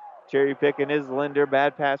Pierce. Cherry picking is Linder.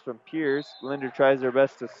 Bad pass from Pierce. Linder tries her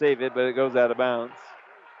best to save it, but it goes out of bounds.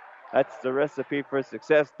 That's the recipe for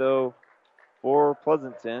success, though, for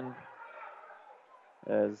Pleasanton,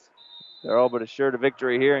 as they're all but assured a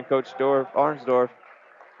victory here, and Coach Arnsdorf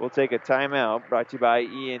will take a timeout, brought to you by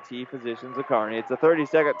ENT Physicians of Kearney. It's a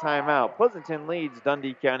 30-second timeout. Pleasanton leads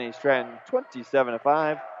Dundy County Stratton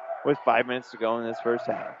 27-5 with 5 minutes to go in this first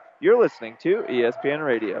half. You're listening to ESPN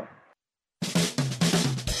Radio.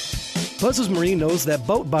 Buzz's Marine knows that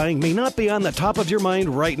boat buying may not be on the top of your mind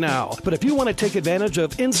right now, but if you want to take advantage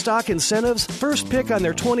of in-stock incentives, first pick on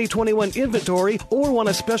their 2021 inventory, or want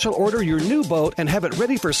to special order your new boat and have it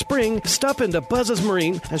ready for spring, stop into Buzz's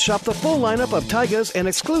Marine and shop the full lineup of Taigas and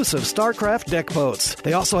exclusive StarCraft deck boats.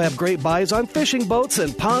 They also have great buys on fishing boats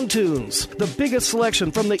and pontoons. The biggest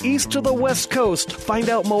selection from the east to the west coast. Find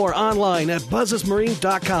out more online at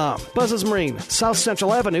buzzesmarine.com. Buzz's Marine, South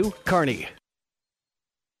Central Avenue, Kearney.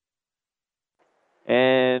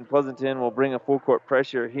 And Pleasanton will bring a full court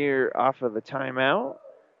pressure here off of the timeout.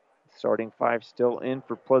 Starting 5 still in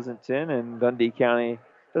for Pleasanton, and Dundy County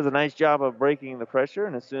does a nice job of breaking the pressure.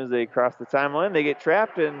 And as soon as they cross the timeline, they get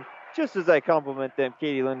trapped. And just as I compliment them,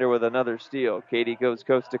 Katie Linder with another steal. Katie goes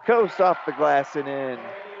coast to coast off the glass and in.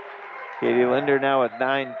 Katie Linder now with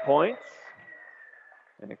 9 points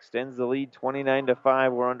and extends the lead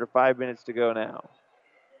 29-5. We're under 5 minutes to go now.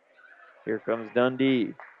 Here comes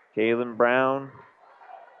Dundee. Kaylin Brown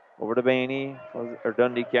over to Bainey.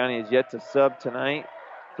 Dundy County is yet to sub tonight.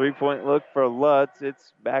 3-point look for Lutz.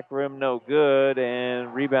 It's back rim no good,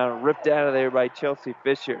 and rebound ripped out of there by Chelsea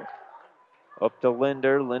Fisher. Up to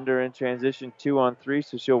Linder. Linder in transition 2-on-3,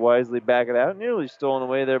 so she'll wisely back it out. Nearly stolen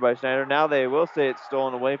away there by Schneider. Now they will say it's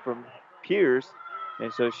stolen away from Pierce.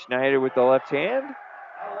 And so Schneider with the left hand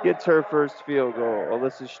gets her first field goal.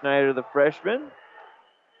 Alyssa Schneider, the freshman,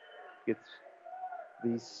 gets the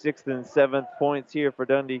 6th and 7th points here for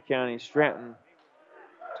Dundee County Stratton.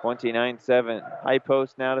 29-7. High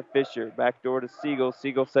post now to Fisher. Back door to Siegel.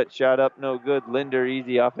 Siegel set shot up, no good. Linder,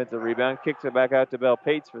 easy offensive rebound. Kicks it back out to Bell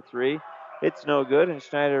Pates for three. It's no good, and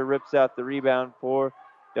Schneider rips out the rebound for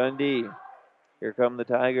Dundee. Here come the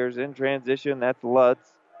Tigers in transition. That's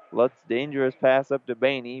Lutz. Lutz, dangerous pass up to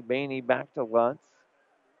Bainey. Bainey back to Lutz.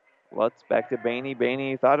 Lutz back to Bainey.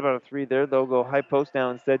 Bainey thought about a three there. They'll go high post now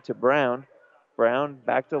instead to Brown. Brown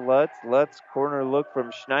back to Lutz. Lutz, corner look from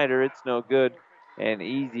Schneider. It's no good. And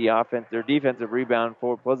easy defensive rebound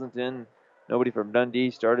for Pleasanton. Nobody from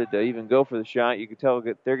Dundee started to even go for the shot. You can tell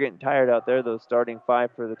they're getting tired out there, those starting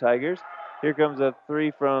five for the Tigers. Here comes a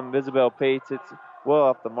three from Isabel Pates. It's well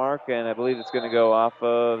off the mark, and I believe it's going to go off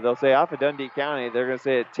of Dundee County. They're going to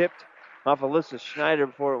say it tipped off of Alyssa Schneider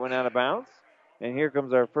before it went out of bounds. And here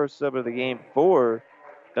comes our first sub of the game for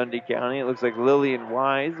Dundee County. It looks like Lillian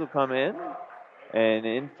Wise will come in. And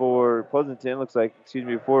in for Pleasanton,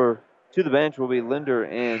 to the bench will be Linder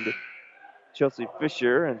and Chelsea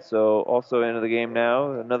Fisher. And so also into the game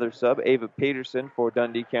now, another sub, Ava Peterson for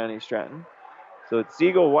Dundee County Stratton. So it's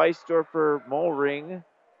Siegel, Weisdorfer, Mulring,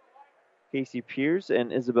 Casey Pierce,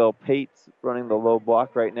 and Isabel Pates running the low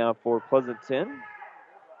block right now for Pleasanton.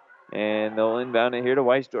 And they'll inbound it here to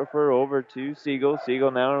Weisdorfer over to Siegel.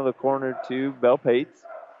 Siegel now into the corner to Bell Pates.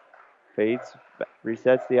 Pates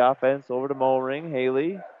resets the offense over to Mulring.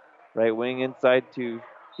 Haley, right wing inside to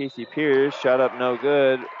Casey Pierce. Shot up no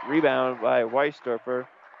good. Rebound by Weisdorfer.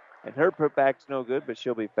 And her putback's no good, but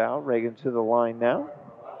she'll be fouled. Reagan to the line now.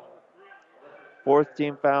 Fourth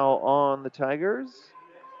team foul on the Tigers.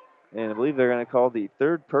 And I believe they're going to call the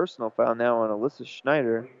third personal foul now on Alyssa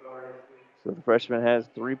Schneider. So the freshman has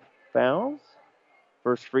 3 fouls.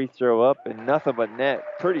 First free throw up and nothing but net.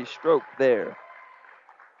 Pretty stroke there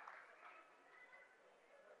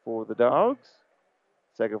for the Dogs.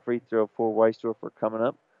 Second free throw for Weisdorfer coming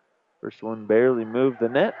up. First one barely moved the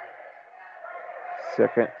net.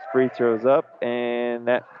 Second free throw's up, and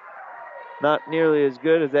that not nearly as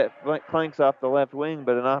good as that clanks off the left wing,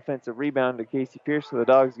 but an offensive rebound to Casey Pierce, so the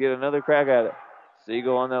Dogs get another crack at it.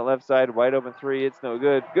 Siegel on that left side, wide open three, it's no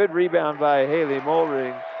good. Good rebound by Haley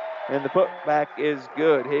Mulring, and the putback is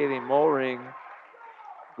good. Haley Mulring,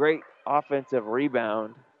 great offensive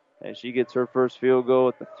rebound, and she gets her first field goal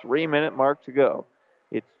at the 3-minute mark to go.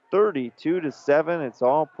 It's 32-7. It's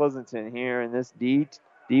all Pleasanton here in this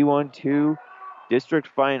D1-2 district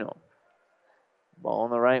final. Ball on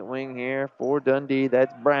the right wing here for Dundee.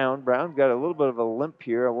 That's Brown. Brown's got a little bit of a limp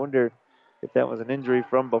here. I wonder if that was an injury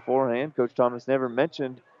from beforehand. Coach Thomas never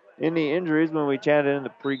mentioned any injuries when we chatted in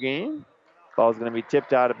the pregame. Ball's going to be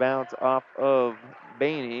tipped out of bounds off of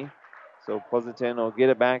Bainey. So Pleasanton will get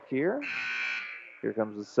it back here. Here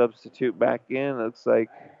comes the substitute back in. Looks like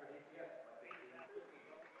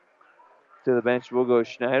to the bench will go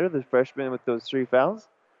Schneider, the freshman with those 3 fouls.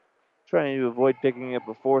 Trying to avoid picking up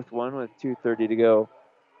a 4th one with 2:30 to go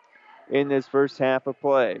in this first half of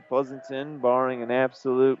play. Pleasanton, barring an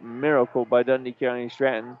absolute miracle by Dundee County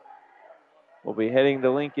Stratton, will be heading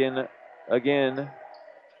to Lincoln again.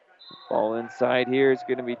 Ball inside here. It's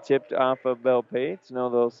going to be tipped off of Bell Pates. No,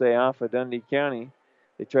 they'll say off of Dundee County.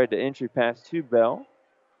 They tried to entry pass to Bell.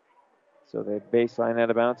 So they baseline out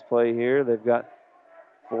of bounds play here. They've got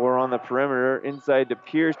 4 on the perimeter. Inside to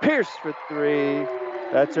Pierce. Pierce for 3.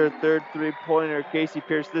 That's her third 3-pointer. Casey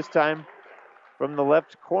Pierce this time from the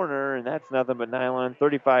left corner, and that's nothing but nylon.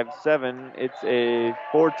 35-7. It's a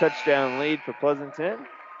 4-touchdown lead for Pleasanton.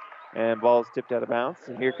 And ball's tipped out of bounds.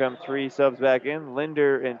 And here come 3 subs back in.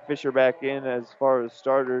 Linder and Fisher back in as far as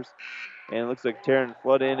starters. And it looks like Taryn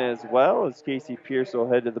Flood in as well, as Casey Pierce will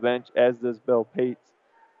head to the bench, as does Bell Pates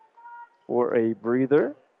for a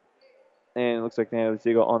breather. And it looks like Natalie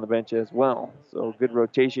Siegel on the bench as well. So good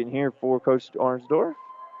rotation here for Coach Arnsdorf.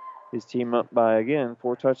 His team up by, again,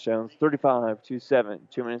 4 touchdowns, 35-7.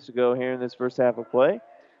 2 minutes to go here in this first half of play.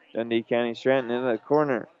 Dundee County Stratton into the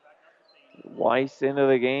corner. Weiss into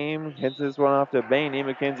the game. Hits this one off to Bainey.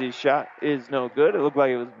 McKenzie's shot is no good. It looked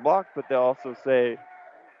like it was blocked, but they'll also say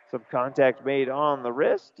some contact made on the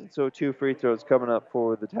wrist. And so 2 free throws coming up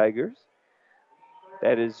for the Tigers.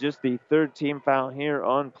 That is just the 3rd team foul here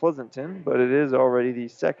on Pleasanton, but it is already the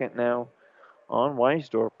 2nd now on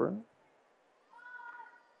Weisdorfer.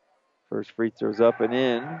 First free throw's up and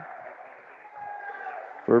in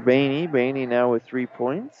for Bainey. Bainey now with 3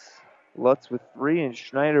 points. Lutz with 3 and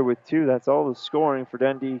Schneider with 2. That's all the scoring for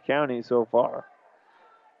Dundee County so far.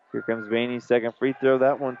 Here comes Bainey's second free throw.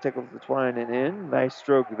 That one tickles the twine and in. Nice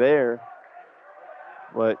stroke there.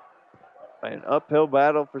 But An uphill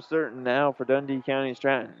battle for certain now for Dundee County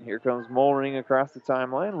Stratton. Here comes Mollring across the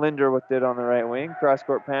timeline. Linder with it on the right wing.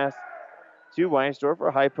 Cross-court pass to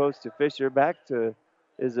Weisdorfer. High post to Fisher. Back to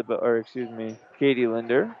Katie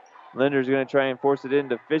Linder. Linder's going to try and force it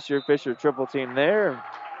into Fisher. Fisher triple team there.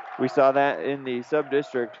 We saw that in the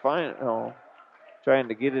sub-district final. Trying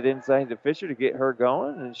to get it inside to Fisher to get her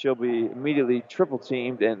going, and she'll be immediately triple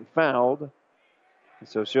teamed and fouled.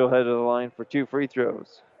 So she'll head to the line for 2 free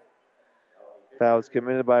throws. Fouls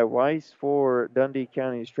committed by Weiss for Dundee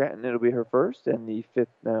County Stratton. It'll be her first and the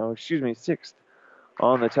sixth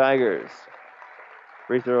on the Tigers.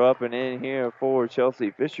 Free throw up and in here for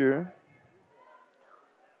Chelsea Fisher.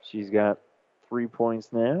 She's got 3 points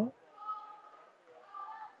now.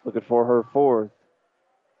 Looking for her fourth.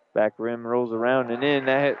 Back rim rolls around and in.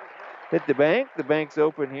 That hit the bank. The bank's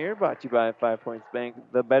open here. Brought to you by 5 Points Bank,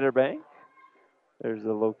 the better bank. There's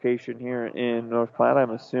a location here in North Platte,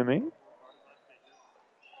 I'm assuming.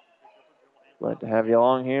 Glad to have you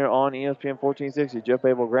along here on ESPN 1460. Jeff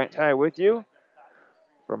Abel, Grant Ty with you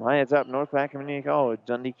from high atop North Platte Community College.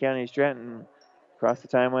 Dundee County Stratton across the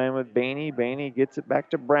timeline with Bainey. Bainey gets it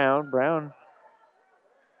back to Brown. Brown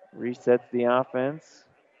resets the offense.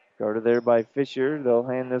 Guarded there by Fisher. They'll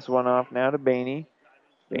hand this one off now to Bainey.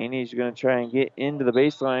 Bainey's going to try and get into the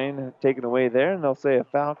baseline, taken away there, and they'll say a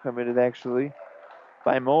foul committed actually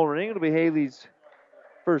by Mollring. It'll be Haley's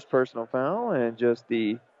first personal foul and just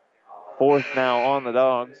the fourth now on the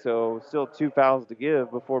Dogs. So still 2 fouls to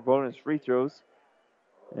give before bonus free throws.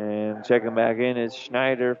 And checking back in is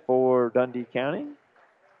Schneider for Dundee County.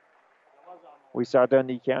 We saw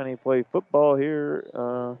Dundee County play football here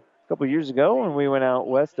a couple years ago when we went out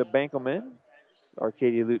west of Bankelman.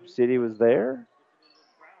 Arcadia Loop City was there.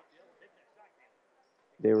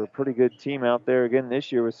 They were a pretty good team out there again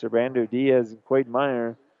this year with Servando Diaz and Quaid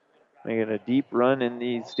Meyer making a deep run in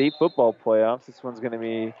the state football playoffs. This one's going to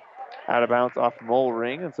be out of bounds off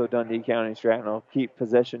Mollring, and so Dundee County Stratton will keep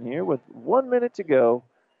possession here with 1 minute to go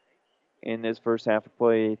in this first half of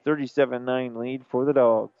play. 37-9 lead for the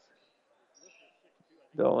Dogs.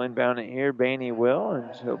 They'll inbound it here. Bainey will,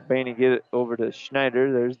 and so Bainey get it over to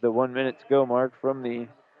Schneider. There's the 1 minute to go mark from the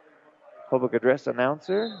public address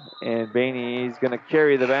announcer, and Bainey is going to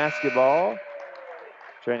carry the basketball,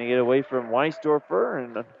 trying to get away from Weisdorfer,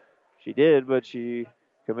 and she did, but she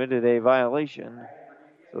committed a violation.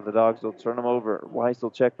 So the Dogs will turn them over. Weiss will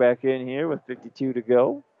check back in here with 52 to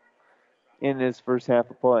go in this first half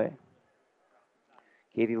of play.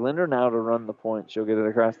 Katie Linder now to run the point. She'll get it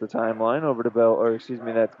across the timeline over to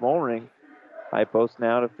that's Mollring. High post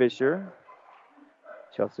now to Fisher.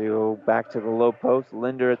 Chelsea will back to the low post.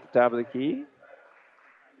 Linder at the top of the key.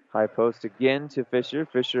 High post again to Fisher.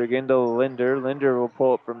 Fisher again to Linder. Linder will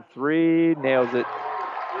pull it from 3. Nails it.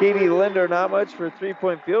 Katie Linder, not much for a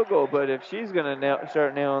 3-point field goal, but if she's going to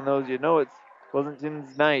start nailing those, you know it's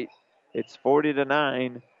Pleasanton's night. It's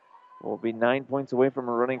 40-9. We'll be 9 points away from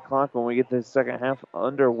a running clock when we get the second half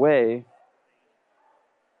underway.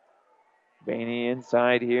 Bainey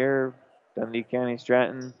inside here. Dundee County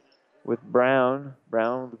Stratton with Brown.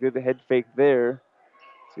 Brown with a good head fake there.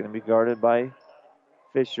 It's going to be guarded by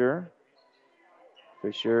Fisher.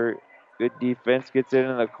 Fisher, good defense, gets it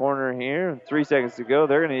in the corner here. 3 seconds to go.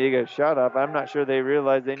 They're going to get a shot off. I'm not sure they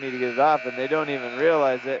realize they need to get it off, and they don't even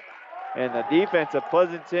realize it. And the defense of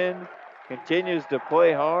Pleasanton continues to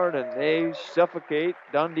play hard, and they suffocate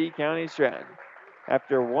Dundee County Stratton.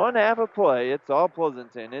 After one half of play, it's all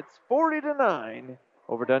Pleasanton. It's 40-9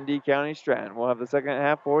 over Dundee County Stratton. We'll have the second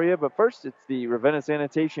half for you, but first it's the Ravenna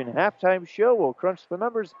Sanitation halftime show. We'll crunch the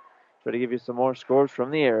numbers, try to give you some more scores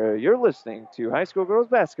from the area. You're listening to high school girls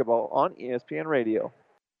basketball on ESPN Radio.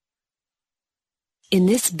 In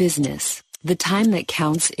this business, the time that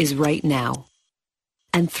counts is right now.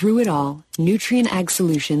 And through it all, Nutrien Ag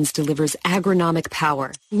Solutions delivers agronomic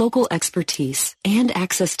power, local expertise, and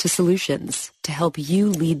access to solutions to help you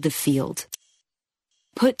lead the field.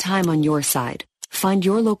 Put time on your side. Find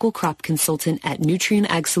your local crop consultant at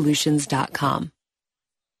nutrienagsolutions.com.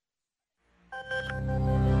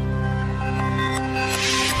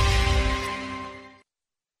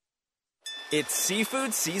 It's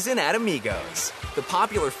seafood season at Amigos. The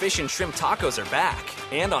popular fish and shrimp tacos are back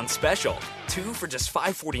and on special. 2 for just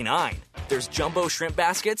 $5.49. There's jumbo shrimp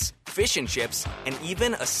baskets, fish and chips, and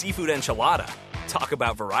even a seafood enchilada. Talk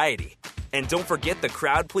about variety. And don't forget the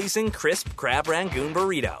crowd-pleasing crisp crab rangoon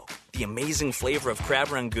burrito. The amazing flavor of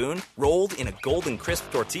crab rangoon rolled in a golden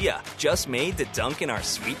crisp tortilla just made to dunk in our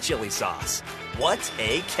sweet chili sauce. What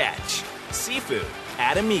a catch. Seafood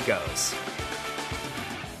at Amigos.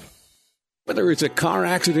 Whether it's a car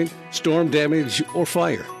accident, storm damage, or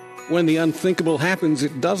fire, When the unthinkable happens,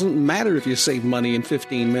 it doesn't matter if you save money in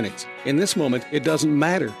 15 minutes. In this moment, it doesn't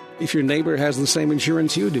matter if your neighbor has the same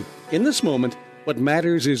insurance you do. In this moment, what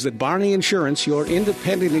matters is that Barney Insurance, your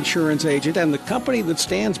independent insurance agent, and the company that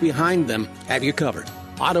stands behind them have you covered.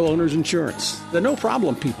 Auto Owners Insurance, the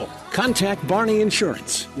no-problem people. Contact Barney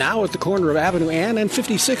Insurance, now at the corner of Avenue Ann and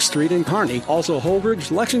 56th Street in Kearney, also Holdridge,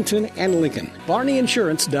 Lexington, and Lincoln.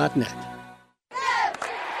 BarneyInsurance.net.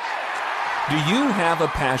 Do you have a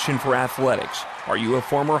passion for athletics? Are you a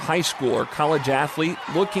former high school or college athlete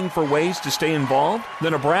looking for ways to stay involved?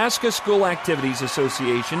 The Nebraska School Activities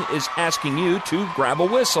Association is asking you to grab a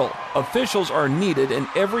whistle. Officials are needed in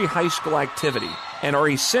every high school activity and are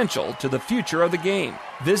essential to the future of the game.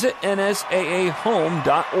 Visit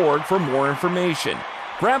nsaahome.org for more information.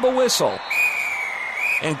 Grab a whistle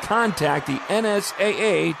and contact the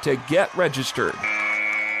NSAA to get registered.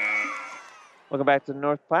 Welcome back to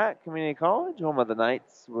North Platte Community College, home of the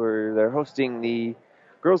Knights, where they're hosting the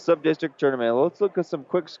Girls Sub-District Tournament. Let's look at some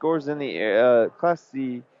quick scores in the Class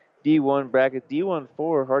C D1 bracket.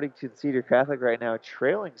 D1-4, Hardington Cedar Catholic right now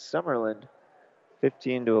trailing Summerland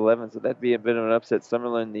 15-11, so that'd be a bit of an upset.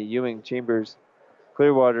 Summerland, the Ewing Chambers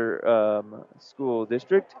Clearwater School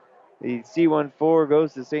District. The C1-4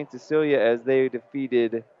 goes to St. Cecilia as they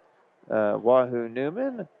defeated Wahoo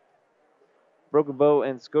Newman. Broken Bow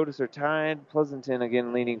and SCOTUS are tied. Pleasanton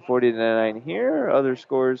again leading 40-9 here. Other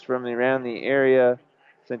scores from around the area.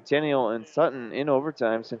 Centennial and Sutton in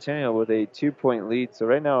overtime. Centennial with a 2-point lead. So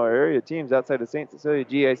right now our area teams outside of St. Cecilia,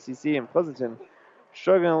 GICC, and Pleasanton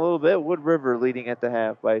struggling a little bit. Wood River leading at the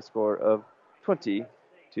half by a score of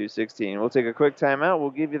 20-16. We'll take a quick timeout.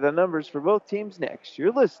 We'll give you the numbers for both teams next.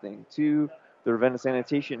 You're listening to the Ravenna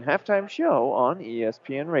Sanitation Halftime Show on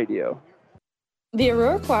ESPN Radio. The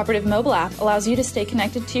Aurora Cooperative mobile app allows you to stay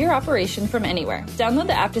connected to your operation from anywhere. Download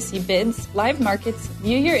the app to see bids, live markets,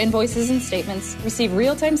 view your invoices and statements, receive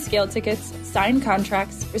real-time scale tickets, sign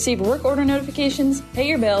contracts, receive work order notifications, pay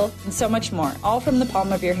your bill, and so much more, all from the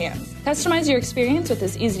palm of your hands. Customize your experience with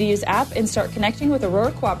this easy-to-use app and start connecting with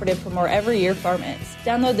Aurora Cooperative from wherever your farm is.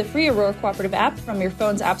 Download the free Aurora Cooperative app from your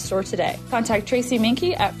phone's app store today. Contact Tracy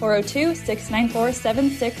Minke at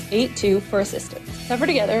 402-694-7682 for assistance. Tougher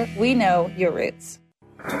together, we know your roots.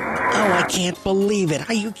 Oh, I can't believe it.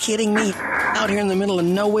 Are you kidding me? Out here in the middle of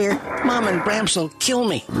nowhere, Mom and Gramps will kill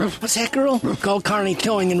me. What's that, girl? Call Kearney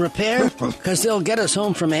Towing and Repair? Because they'll get us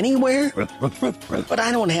home from anywhere? But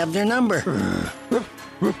I don't have their number.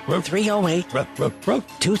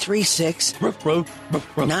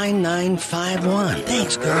 308-236-9951.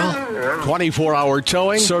 Thanks, girl. 24-hour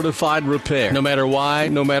towing, certified repair. No matter why,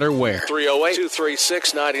 no matter where.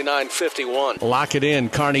 308-236-9951. Lock it in,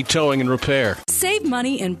 Kearney Towing and Repair. Save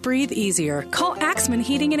money and breathe easier. Call Axman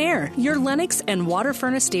Heating and Air, your Lennox and water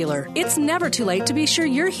furnace dealer. It's never too late to be sure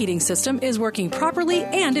your heating system is working properly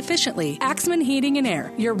and efficiently. Axman Heating and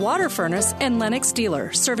Air, your water furnace and Lennox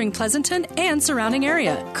dealer, serving Pleasanton and surrounding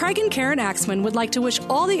area. Craig and Karen Axman would like to wish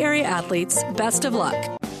all the area athletes best of luck.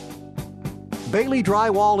 Bailey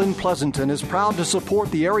Drywall in Pleasanton is proud to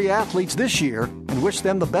support the area athletes this year and wish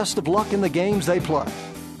them the best of luck in the games they play.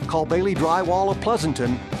 Call Bailey Drywall of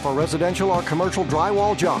Pleasanton for residential or commercial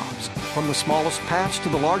drywall jobs. From the smallest patch to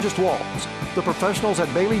the largest walls, the professionals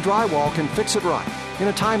at Bailey Drywall can fix it right in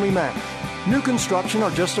a timely manner. New construction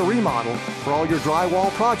or just a remodel, for all your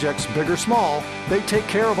drywall projects, big or small, they take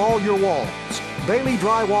care of all your walls. Bailey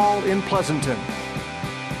Drywall in Pleasanton.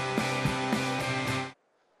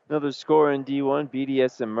 Another score in D1,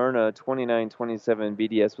 BDS and Myrna, 29-27,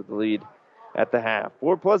 BDS with the lead at the half.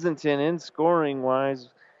 For Pleasanton, in scoring-wise,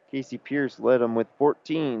 Casey Pierce led them with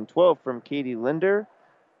 14, 12 from Katie Linder,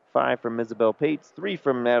 5 from Isabel Pates, 3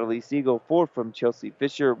 from Natalie Siegel, 4 from Chelsea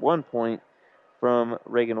Fisher, 1 point from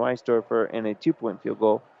Reagan Weisdorfer, and a 2-point field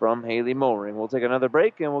goal from Haley Mollering. We'll take another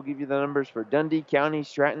break, and we'll give you the numbers for Dundy County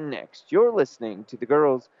Stratton next. You're listening to the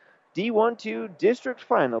girls' D1-2 district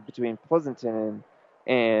final between Pleasanton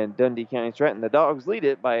and Dundy County Stratton. The Dogs lead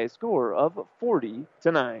it by a score of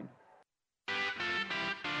 40-9.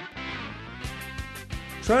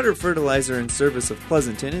 Trotter Fertilizer and Service of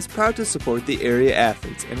Pleasanton is proud to support the area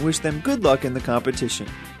athletes and wish them good luck in the competition.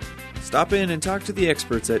 Stop in and talk to the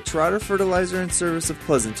experts at Trotter Fertilizer and Service of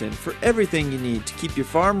Pleasanton for everything you need to keep your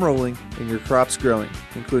farm rolling and your crops growing,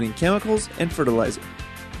 including chemicals and fertilizer.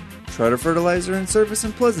 Trotter Fertilizer and Service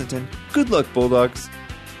in Pleasanton. Good luck, Bulldogs.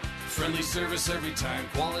 Friendly service every time.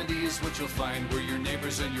 Quality is what you'll find where your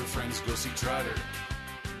neighbors and your friends go see Trotter.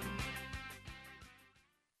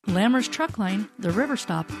 Lammer's Truck Line, the River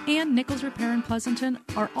Stop, and Nichols Repair in Pleasanton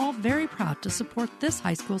are all very proud to support this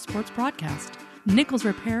high school sports broadcast. Nichols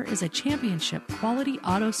Repair is a championship quality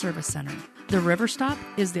auto service center. The River Stop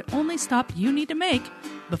is the only stop you need to make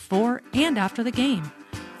before and after the game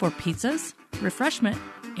for pizzas, refreshment,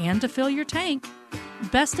 and to fill your tank.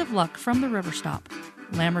 Best of luck from the River Stop,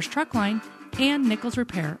 Lammer's Truck Line, and Nichols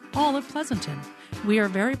Repair, all of Pleasanton. We are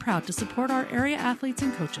very proud to support our area athletes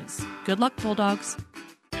and coaches. Good luck, Bulldogs.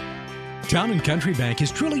 Town & Country Bank is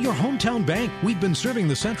truly your hometown bank. We've been serving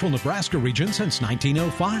the central Nebraska region since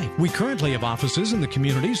 1905. We currently have offices in the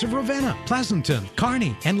communities of Ravenna, Pleasanton,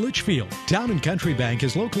 Kearney, and Litchfield. Town & Country Bank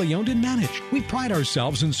is locally owned and managed. We pride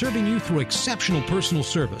ourselves in serving you through exceptional personal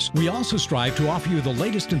service. We also strive to offer you the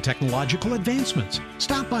latest in technological advancements.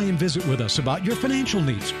 Stop by and visit with us about your financial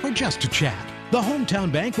needs or just to chat. The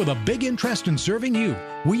hometown bank with a big interest in serving you.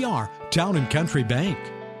 We are Town & Country Bank.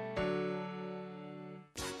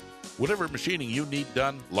 Whatever machining you need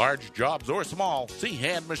done, large jobs or small, see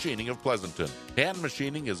Hand Machining of Pleasanton. Hand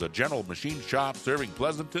Machining is a general machine shop serving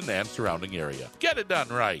Pleasanton and surrounding area. Get it done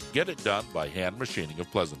right. Get it done by Hand Machining of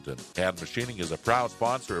Pleasanton. Hand Machining is a proud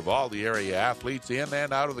sponsor of all the area athletes in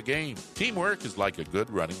and out of the game. Teamwork is like a good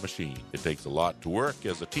running machine. It takes a lot to work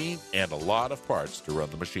as a team and a lot of parts to run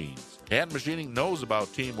the machines. Hand Machining knows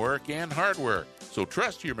about teamwork and hard work, so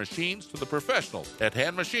trust your machines to the professionals at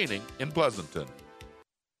Hand Machining in Pleasanton.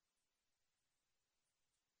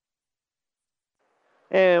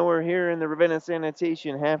 And we're here in the Ravenna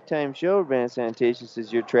Sanitation halftime show. Ravenna Sanitation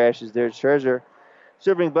says your trash is their treasure.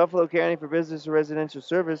 Serving Buffalo County for business or residential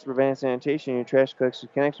service, Ravenna Sanitation, your trash collection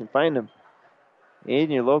connection. Find them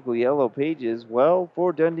in your local yellow pages. Well,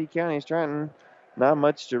 for Dundy County Stratton, not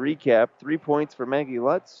much to recap. 3 points for Maggie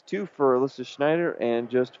Lutz, 2 for Alyssa Schneider, and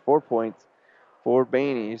just 4 points for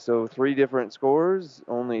Bainey. So 3 different scores,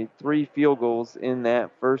 only 3 field goals in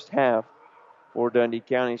that first half. For Dundy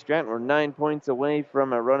County Stratton, we're 9 points away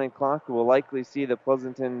from a running clock. We'll likely see the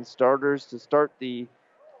Pleasanton starters to start the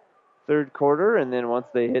third quarter, and then once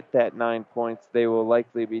they hit that 9 points, they will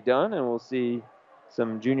likely be done, and we'll see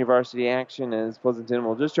some junior varsity action as Pleasanton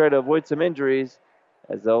will just try to avoid some injuries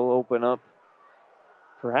as they'll open up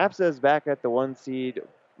perhaps as back at the 1 seed,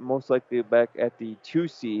 most likely back at the 2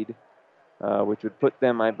 seed, which would put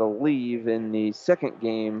them, I believe, in the second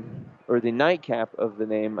game, or the nightcap of the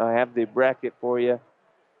name. I have the bracket for you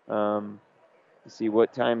to see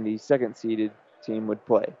what time the second-seeded team would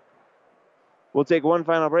play. We'll take one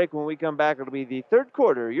final break. When we come back, it'll be the third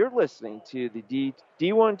quarter. You're listening to the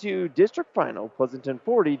D12 District Final, Pleasanton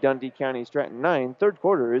 40, Dundy County Stratton 9. Third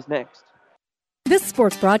quarter is next. This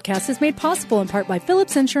sports broadcast is made possible in part by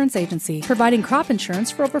Phillips Insurance Agency, providing crop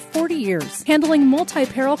insurance for over 40 years, handling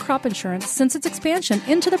multi-peril crop insurance since its expansion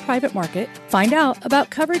into the private market. Find out about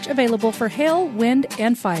coverage available for hail, wind,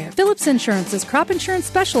 and fire. Phillips Insurance is crop insurance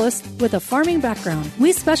specialist with a farming background.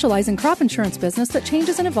 We specialize in crop insurance business that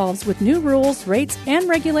changes and evolves with new rules, rates, and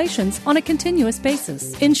regulations on a continuous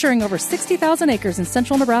basis, insuring over 60,000 acres in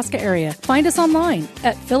central Nebraska area. Find us online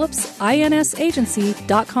at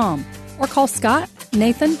phillipsinsagency.com. or call Scott,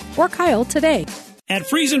 Nathan, or Kyle today. At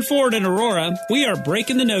Friesen Ford in Aurora, we are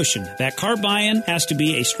breaking the notion that car buying has to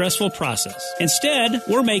be a stressful process. Instead,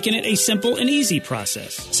 we're making it a simple and easy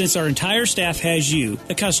process, since our entire staff has you,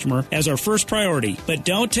 the customer, as our first priority. But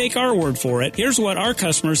don't take our word for it. Here's what our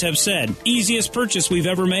customers have said. Easiest purchase we've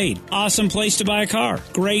ever made. Awesome place to buy a car.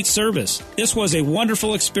 Great service. This was a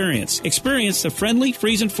wonderful experience. Experience the friendly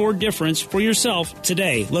Friesen Ford difference for yourself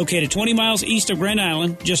today. Located 20 miles east of Grand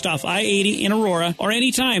Island, just off I-80 in Aurora, or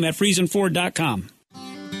anytime at FriesenFord.com.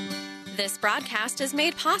 This broadcast is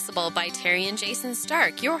made possible by Terry and Jason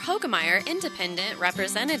Stark, your Hogemeyer independent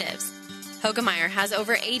representatives. Hogemeyer has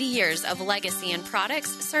over 80 years of legacy in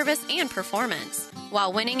products, service, and performance.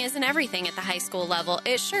 While winning isn't everything at the high school level,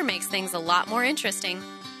 it sure makes things a lot more interesting.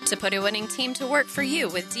 To put a winning team to work for you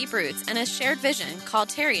with deep roots and a shared vision, call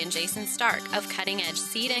Terry and Jason Stark of Cutting Edge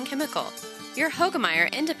Seed and Chemical, your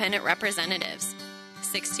Hogemeyer independent representatives.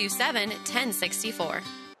 627-1064.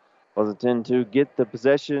 Pleasanton to get the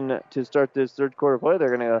possession to start this third quarter play. They're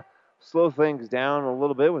going to slow things down a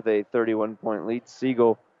little bit with a 31-point lead.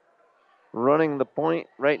 Siegel running the point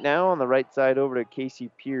right now on the right side over to Casey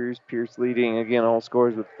Pierce. Pierce leading again all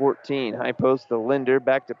scores with 14. High post to Linder.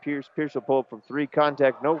 Back to Pierce. Pierce will pull up from 3.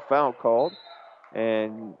 Contact. No foul called.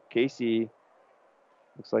 And Casey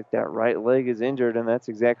looks like that right leg is injured, and that's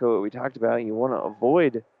exactly what we talked about. You want to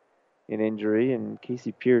avoid an injury, and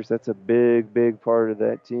Casey Pierce, that's a big, big part of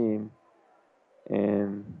that team.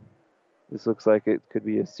 And this looks like it could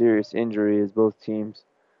be a serious injury as both teams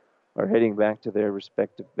are heading back to their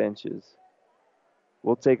respective benches.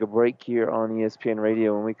 We'll take a break here on ESPN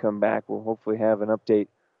Radio. When we come back, we'll hopefully have an update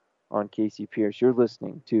on Casey Pierce. You're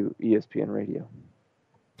listening to ESPN Radio.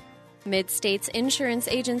 Mid-States Insurance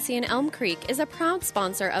Agency in Elm Creek is a proud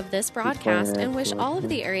sponsor of this broadcast and wish all of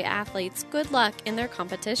the area athletes good luck in their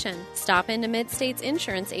competition. Stop into Mid-States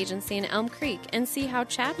Insurance Agency in Elm Creek and see how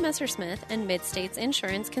Chad Messersmith and Mid-States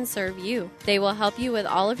Insurance can serve you. They will help you with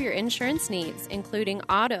all of your insurance needs, including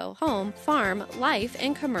auto, home, farm, life,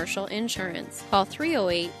 and commercial insurance. Call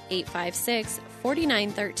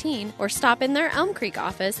 308-856-4913 or stop in their Elm Creek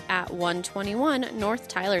office at 121 North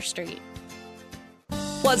Tyler Street.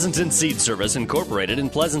 Pleasanton Seed Service Incorporated in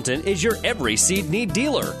Pleasanton is your every seed need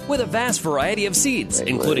dealer with a vast variety of seeds,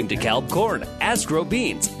 including DeKalb corn, Astro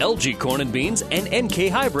beans, LG corn and beans, and NK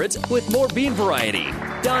hybrids with more bean variety.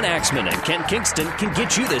 Don Axman and Kent Kingston can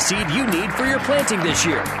get you the seed you need for your planting this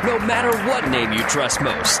year, no matter what name you trust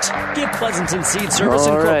most. Give Pleasanton Seed Service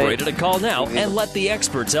Incorporated a call now and let the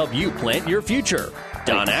experts help you plant your future.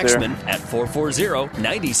 Don Axman at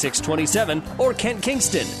 440-9627 or Kent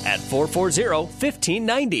Kingston at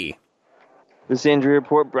 440-1590. This injury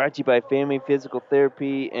report brought to you by Family Physical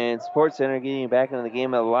Therapy and Sports Center, getting you back into the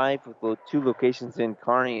game of life with 2 locations in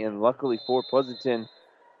Kearney and luckily for Pleasanton.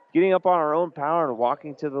 Getting up on our own power and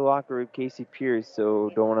walking to the locker room, Casey Pierce. So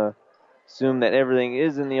don't want to assume that everything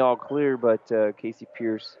is in the all clear, but Casey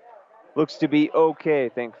Pierce looks to be okay,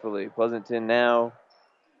 thankfully. Pleasanton now.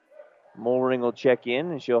 Mollering will check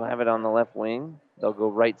in, and she'll have it on the left wing. They'll go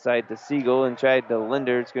right side to Siegel and try to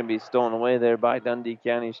Linder. It's going to be stolen away there by Dundy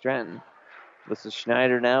County Stratton. This is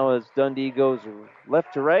Schneider now as Dundy goes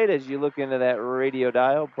left to right as you look into that radio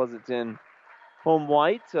dial. Pleasanton home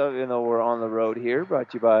white, even though we're on the road here.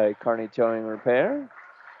 Brought to you by Kearney Towing Repair.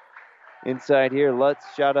 Inside here, Lutz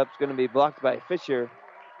shot up's going to be blocked by Fisher.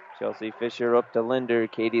 Chelsea Fisher up to Linder.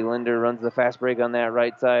 Katie Linder runs the fast break on that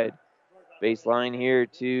right side. Baseline here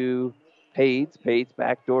to Pates. Pates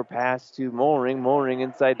backdoor pass to Mollering. Mollering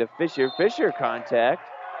inside to Fisher. Fisher contact.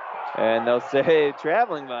 And they'll say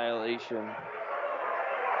traveling violation.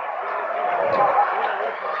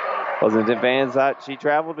 Pleasanton fans thought she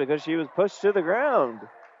traveled because she was pushed to the ground.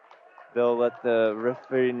 They'll let the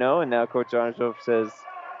referee know, and now Coach Arnsdorf says,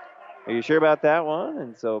 "Are you sure about that one?"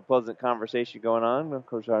 And so pleasant conversation going on.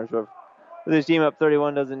 Coach Arnsdorf, with his team up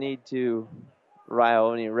 31, doesn't need to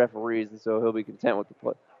rile any referees, and so he'll be content with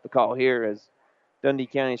the call here as Dundy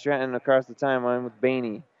County Stratton across the timeline with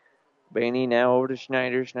Bainey. Bainey now over to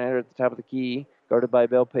Schneider. Schneider at the top of the key, guarded by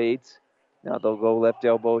Bell Pates. Now they'll go left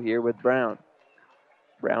elbow here with Brown.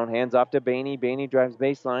 Brown hands off to Bainey. Bainey drives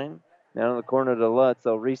baseline. Now in the corner to Lutz.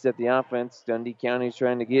 They'll reset the offense. Dundy County's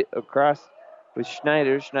trying to get across with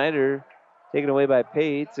Schneider. Schneider taken away by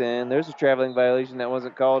Pates, and there's a traveling violation that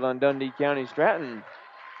wasn't called on Dundy County Stratton.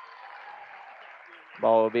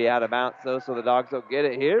 Ball will be out of bounds, though, so the Dogs will get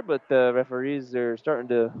it here, but the referees are starting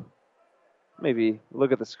to maybe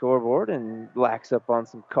look at the scoreboard and lax up on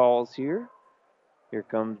some calls here. Here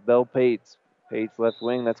comes Bell Pates. Pates left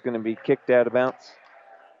wing. That's going to be kicked out of bounds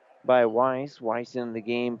by Weiss. Weiss in the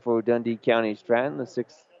game for Dundy County Stratton, the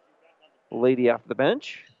 6th lady off the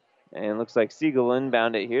bench. And looks like Siegel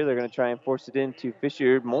inbound it here. They're going to try and force it into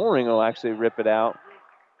Fisher. Mollering will actually rip it out.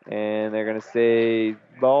 And they're going to say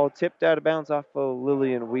ball tipped out of bounds off of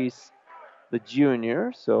Lillian Weiss, the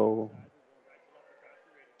junior. So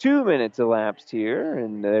 2 minutes elapsed here.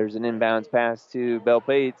 And there's an inbounds pass to Bell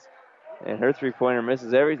Pates. And her three-pointer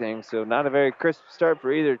misses everything. So not a very crisp start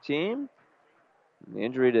for either team. The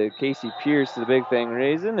injury to Casey Pierce is the big thing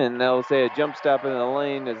raising. And they'll say a jump stop in the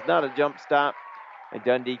lane is not a jump stop. And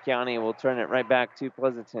Dundy County will turn it right back to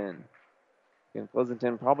Pleasanton. And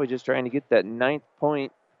Pleasanton probably just trying to get that 9th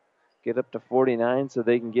point. Get up to 49 so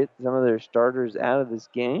they can get some of their starters out of this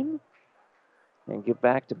game and get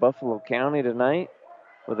back to Buffalo County tonight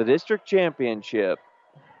with a district championship.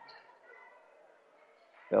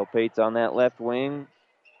 Bell Pates on that left wing.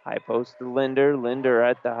 High post to Linder. Linder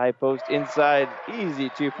at the high post inside. Easy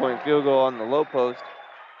 2-point field goal on the low post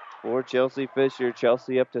for Chelsea Fisher.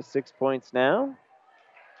 Chelsea up to 6 points now.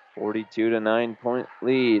 42 to 9-point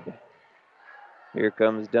lead. Here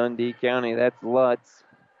comes Dundy County. That's Lutz.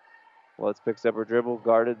 Lutz picks up her dribble,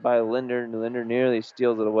 guarded by Linder. Linder nearly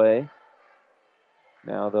steals it away.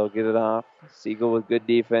 Now they'll get it off. Siegel with good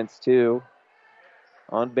defense, too.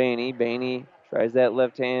 On Bainey. Bainey tries that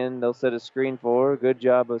left hand. They'll set a screen for her. Good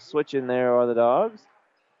job of switching there are the Dogs.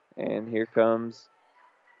 And here comes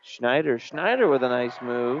Schneider. Schneider with a nice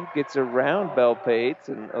move. Gets around Bell Pates.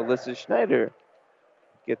 And Alyssa Schneider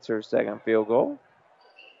gets her second field goal.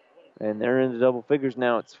 And they're into double figures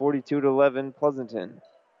now. It's 42 to 11, Pleasanton.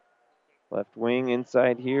 Left wing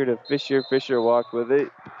inside here to Fisher. Fisher walked with it.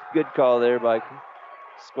 Good call there by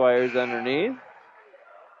Squires underneath.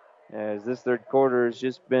 As this third quarter has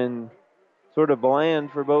just been sort of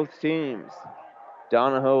bland for both teams.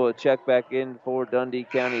 Donahoe will check back in for Dundy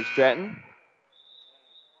County Stratton.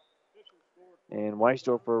 And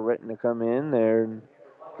Weisdorfer written to come in there.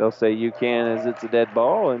 They'll say you can as it's a dead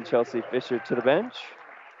ball, and Chelsea Fisher to the bench.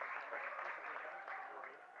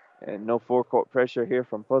 And no forecourt pressure here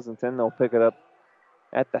from Pleasanton. They'll pick it up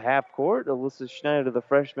at the half court. Alyssa Schneider, the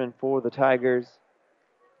freshman for the Tigers,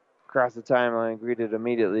 across the timeline, greeted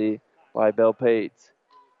immediately by Belle Pates.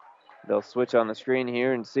 They'll switch on the screen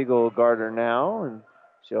here, and Siegel will guard her now, and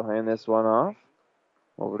she'll hand this one off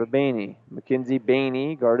over to Bainey. Mackenzie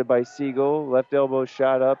Bainey, guarded by Siegel. Left elbow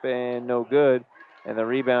shot up and no good. And the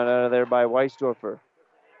rebound out of there by Weisdorfer.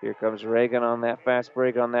 Here comes Reagan on that fast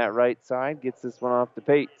break on that right side. Gets this one off to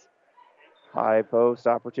Pates. High post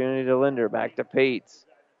opportunity to Linder. Back to Pates.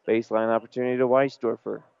 Baseline opportunity to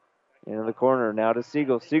Weisdorfer. Into the corner. Now to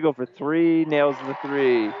Siegel. Siegel for three. Nails the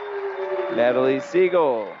three. Natalie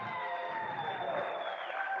Siegel.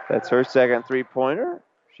 That's her second three-pointer.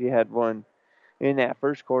 She had one in that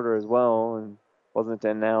first quarter as well. And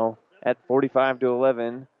Pleasanton now at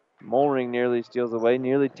 45-11. Mollring nearly steals away.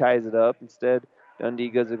 Nearly ties it up. Instead, Dundy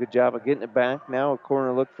does a good job of getting it back. Now a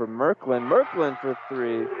corner look for Merklin. Merklin for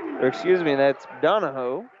three. Or excuse me, that's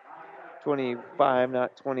Donahoe. 25,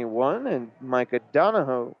 not 21. And Micah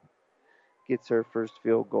Donahoe gets her first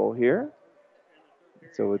field goal here.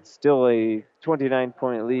 So it's still a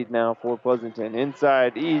 29-point lead now for Pleasanton.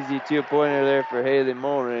 Inside, easy two-pointer there for Haley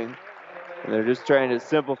Mollring. And they're just trying to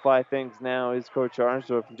simplify things now. Is Coach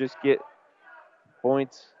Arnsdorf and just get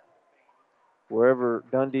points wherever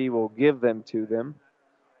Dundy will give them to them.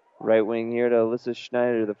 Right wing here to Alyssa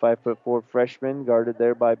Schneider, the 5'4" freshman, guarded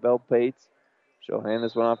there by Belle Pates. She'll hand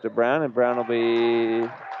this one off to Brown, and Brown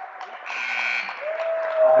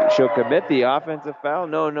she'll commit the offensive foul.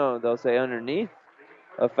 No, they'll say underneath.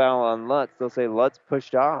 A foul on Lutz. They'll say Lutz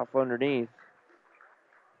pushed off underneath.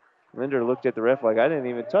 Linder looked at the ref like, I didn't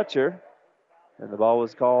even touch her. And the ball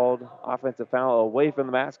was called offensive foul away from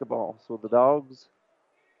the basketball. So the Dogs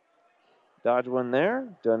dodge one there.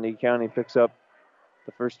 Dundy County picks up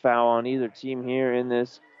the first foul on either team here in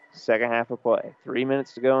this second half of play. 3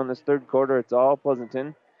 minutes to go in this third quarter. It's all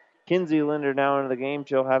Pleasanton. Kinsey Linder now into the game.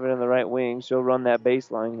 She'll have it in the right wing. She'll run that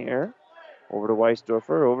baseline here. Over to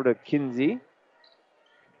Weisdorfer. Over to Kinsey.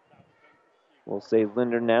 We'll say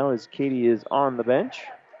Linder now as Katie is on the bench.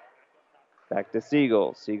 Back to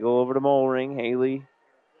Siegel. Siegel over to Mollring. Haley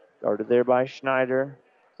guarded there by Schneider.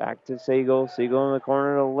 Back to Siegel. Siegel in the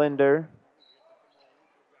corner to Linder.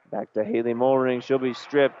 Back to Haley Mollring. She'll be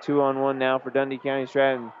stripped. 2-on-1 now for Dundy County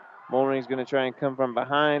Stratton. Mollring's going to try and come from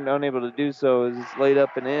behind. Unable to do so as it's laid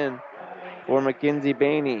up and in for Mackenzie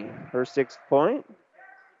Bainey. Her sixth point.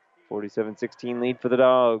 47-16 lead for the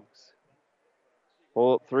Dogs.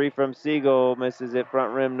 Pull up three from Siegel. Misses it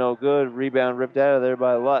front rim. No good. Rebound ripped out of there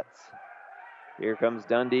by Lutz. Here comes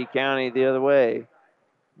Dundy County the other way.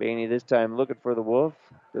 Bainey this time looking for the Wolf.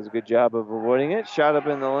 Does a good job of avoiding it. Shot up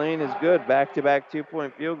in the lane is good. Back-to-back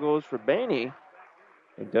two-point field goals for Bainey.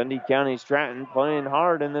 And Dundy County Stratton playing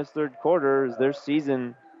hard in this third quarter as their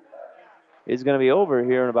season is going to be over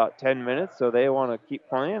here in about 10 minutes. So they want to keep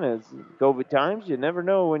playing as COVID times. You never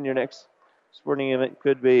know when your next sporting event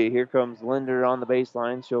could be. Here comes Linder on the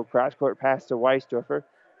baseline. She'll cross-court pass to Weisdorfer.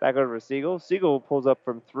 Back over to Siegel. Siegel pulls up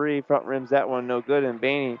from three. Front rims that one no good. And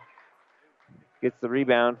Bainey gets the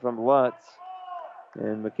rebound from Lutz.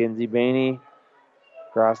 And Mackenzie Bainey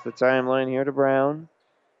across the timeline here to Brown.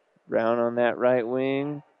 Brown on that right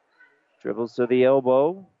wing. Dribbles to the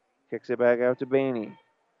elbow. Kicks it back out to Bainey.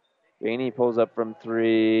 Bainey pulls up from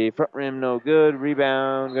three. Front rim no good.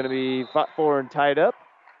 Rebound going to be fought for and tied up.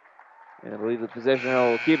 And I believe the possession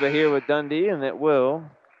will keep it here with Dundy, and it will.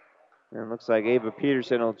 And it looks like Ava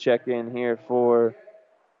Peterson will check in here for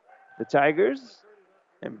the Tigers.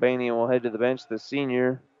 And Bainey will head to the bench, the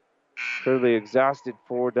senior. Clearly exhausted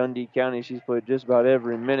for Dundy County. She's played just about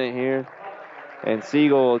every minute here. And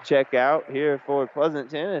Siegel will check out here for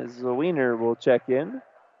Pleasanton as the Wiener will check in.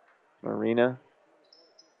 Marina,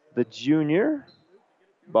 the junior.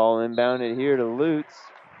 Ball inbounded here to Lutz.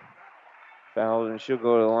 Fouled, and she'll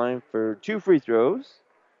go to the line for 2 free throws.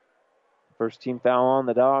 First team foul on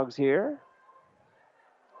the Dogs here.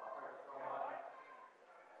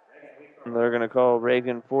 And they're going to call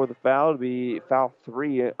Reagan for the foul. To be foul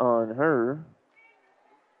 3 on her.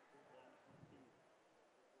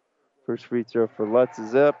 First free throw for Lutz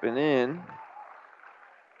is up and in.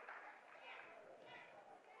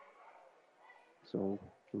 So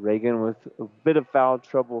Reagan with a bit of foul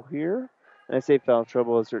trouble here. And I say foul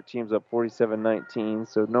trouble as her team's up 47-19,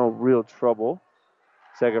 so no real trouble.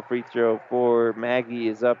 Second free throw for Maggie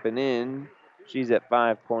is up and in. She's at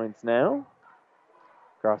 5 points now.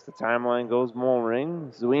 Across the timeline goes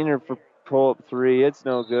Molring. Zwiener for pull-up three. It's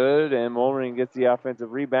no good, and Molring gets the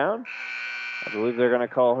offensive rebound. I believe they're going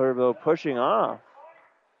to call her, though, pushing off.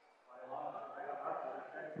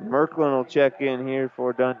 Merklin will check in here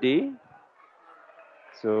for Dundee.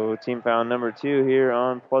 So team foul number 2 here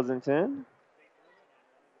on Pleasanton.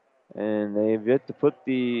 And they've yet to put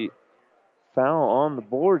the foul on the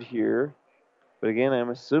board here. But again,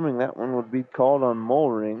 I'm assuming that one would be called on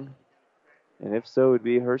Molring. And if so, it would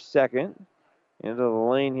be her second. Into the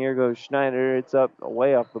lane here goes Schneider. It's up,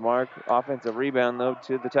 way off the mark. Offensive rebound, though,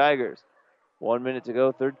 to the Tigers. 1 minute to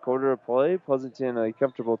go, third quarter of play. Pleasanton a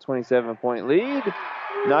comfortable 27-point lead.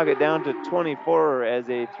 Knock it down to 24 as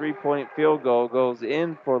a 3-point field goal goes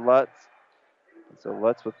in for Lutz. So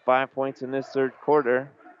Lutz with 5 points in this third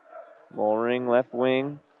quarter. Molring left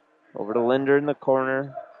wing. Over to Linder in the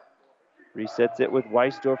corner. Resets it with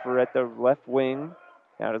Weisdorfer at the left wing.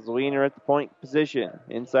 Now to Zwiener at the point position.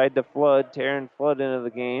 Inside the Flood. Taryn Flood into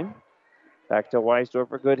the game. Back to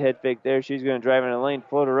Weisdorfer. Good head fake there. She's going to drive in the lane.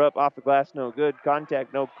 Float her up. Off the glass. No good.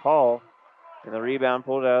 Contact. No call. And the rebound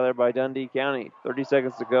pulled out of there by Dundee County. 30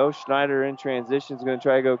 seconds to go. Schneider in transition is going to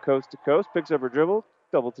try to go coast to coast. Picks up her dribble.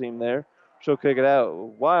 Double team there. She'll kick it out.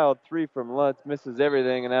 Wild three from Lutz. Misses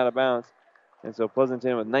everything and out of bounds. And so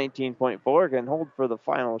Pleasanton with 19.4 can hold for the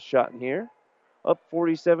final shot here. Up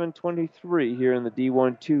 47-23 here in the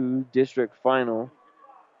D1-2 district final.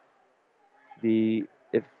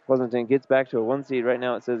 If Pleasanton gets back to a 1 seed right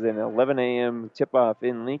now, it says an 11 a.m. tip-off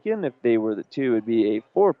in Lincoln. If they were the 2, it would be a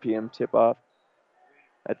 4 p.m. tip-off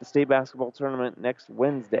at the state basketball tournament next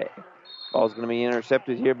Wednesday. Ball's going to be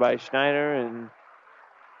intercepted here by Schneider, and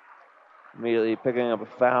immediately picking up a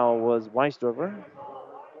foul was Weisdorfer.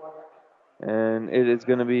 And it is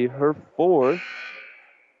going to be her 4th.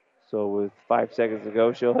 So with 5 seconds to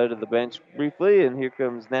go, she'll head to the bench briefly, and here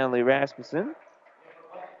comes Natalie Rasmussen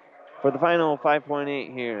for the final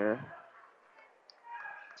 5.8 here.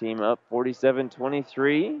 Team up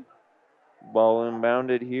 47-23. Ball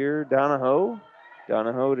inbounded here. Donahoe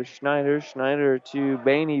to Schneider. Schneider to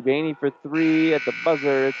Bainey. Bainey for 3 at the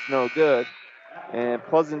buzzer. It's no good. And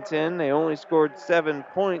Pleasanton, they only scored 7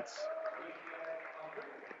 points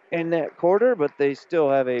in that quarter, but they still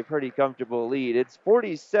have a pretty comfortable lead. It's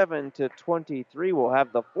 47-23. We'll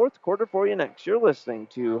have the fourth quarter for you next. You're listening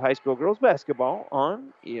to high school girls basketball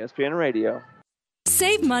on ESPN Radio.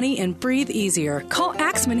 Save money and breathe easier. Call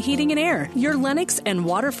Axman Heating and Air, your Lennox and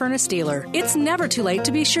water furnace dealer. It's never too late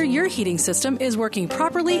to be sure your heating system is working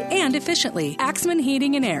properly and efficiently. Axman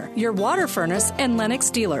Heating and Air, your water furnace and Lennox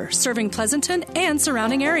dealer, serving Pleasanton and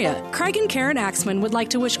surrounding area. Craig and Karen Axman would like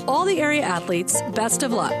to wish all the area athletes best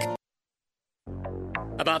of luck.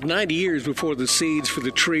 About 90 years before the seeds for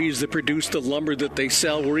the trees that produce the lumber that they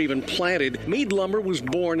sell were even planted, Mead Lumber was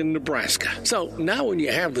born in Nebraska. So now when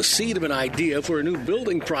you have the seed of an idea for a new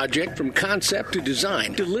building project from concept to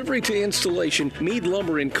design, delivery to installation, Mead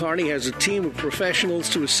Lumber in Kearney has a team of professionals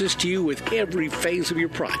to assist you with every phase of your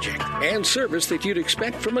project and service that you'd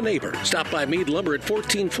expect from a neighbor. Stop by Mead Lumber at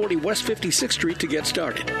 1440 West 56th Street to get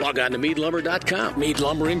started. Log on to meadlumber.com. Mead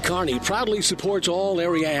Lumber in Kearney proudly supports all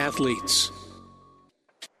area athletes.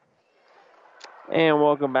 And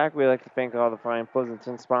welcome back. We'd like to thank all the fine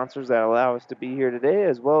Pleasanton sponsors that allow us to be here today,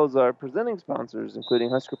 as well as our presenting sponsors, including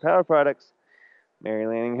Husker Power Products, Mary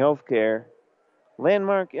Lanning Healthcare,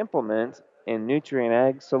 Landmark Implement, and Nutrient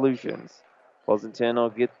Ag Solutions. Pleasanton will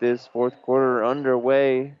get this fourth quarter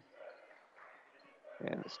underway.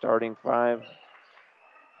 And the starting 5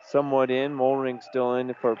 somewhat in. Molring still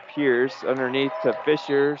in for Pierce. Underneath to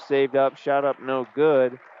Fisher. Saved up, shot up, no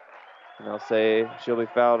good. And they'll say she'll be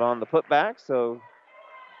fouled on the putback, so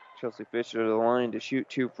Chelsea Fisher to the line to shoot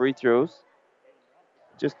 2 free throws.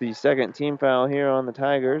 Just the second team foul here on the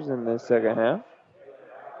Tigers in the second half.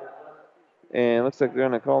 And it looks like they're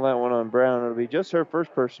going to call that one on Brown. It'll be just her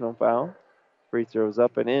first personal foul. Free throws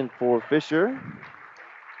up and in for Fisher.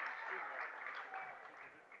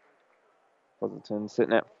 Pleasanton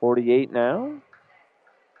sitting at 48 now.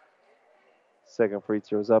 Second free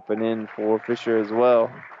throws up and in for Fisher as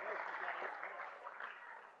well.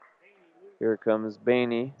 Here comes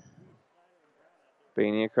Bainey.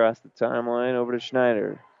 Bainey across the timeline over to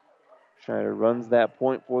Schneider. Schneider runs that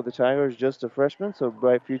point for the Tigers, just a freshman, so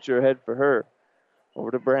bright future ahead for her. Over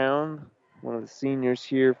to Brown, one of the seniors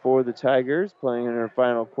here for the Tigers, playing in her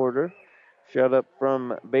final quarter. Shot up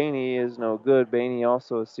from Bainey is no good. Bainey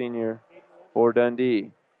also a senior for Dundee.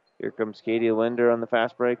 Here comes Katie Linder on the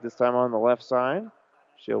fast break, this time on the left side.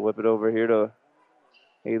 She'll whip it over here to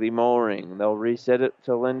Haley Molring. They'll reset it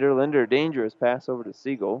to Linder. Linder, dangerous pass over to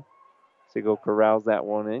Siegel. Siegel corrals that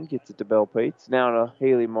one in, gets it to Bell Pates. Now to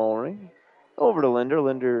Haley Molring. Over to Linder.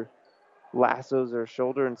 Linder lassos her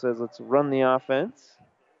shoulder and says, let's run the offense.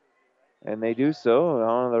 And they do so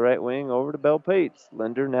on the right wing over to Bell Pates.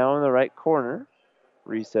 Linder now in the right corner.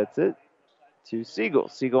 Resets it to Siegel.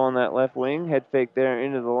 Siegel on that left wing. Head fake there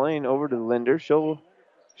into the lane over to Linder. She'll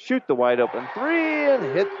shoot the wide open three and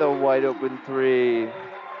hit the wide open three.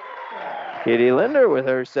 Katie Linder with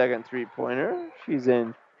her second three-pointer. She's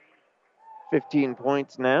in 15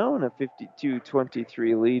 points now and a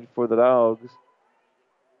 52-23 lead for the Dogs.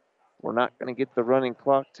 We're not going to get the running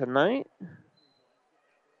clock tonight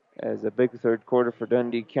as a big third quarter for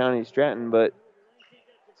Dundee County Stratton, but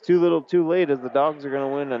it's too little too late as the Dogs are going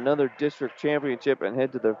to win another district championship and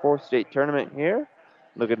head to their fourth state tournament here,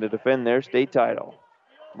 looking to defend their state title.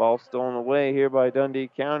 Ball stolen away here by Dundee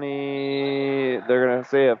County. They're going to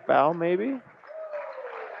say a foul maybe?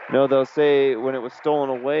 No, they'll say when it was stolen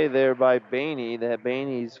away there by Bainey, that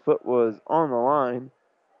Bainey's foot was on the line.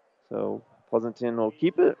 So Pleasanton will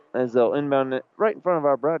keep it as they'll inbound it right in front of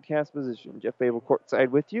our broadcast position. Jeff Babel courtside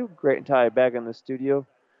with you. Grant and Ty back in the studio.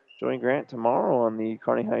 Join Grant tomorrow on the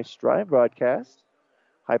Kearney High Strive broadcast.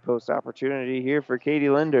 High post opportunity here for Katie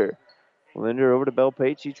Linder. Linder over to Bell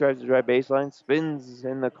Pate. She tries to drive baseline, spins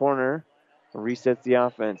in the corner, resets the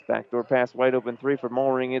offense. Backdoor pass, wide open three for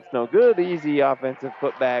Mollring. It's no good. Easy offensive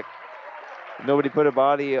putback. Nobody put a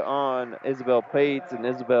body on Isabel Pates, and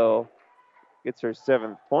Isabel gets her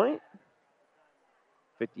 7th point.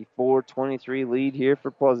 54-23 lead here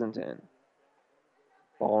for Pleasanton.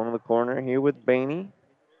 Ball in the corner here with Bainey.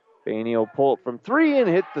 Bainey will pull it from three and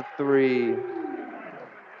hit the three.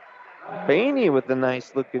 Bainey with a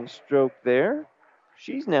nice looking stroke there.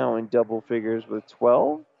 She's now in double figures with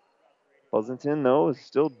 12. Pleasanton, though, is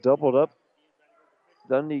still doubled up.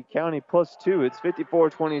 Dundee County +2. It's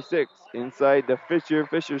 54-26. Inside to Fisher.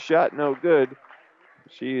 Fisher's shot no good.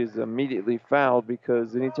 She is immediately fouled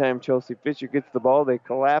because anytime Chelsea Fisher gets the ball, they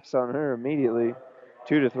collapse on her immediately.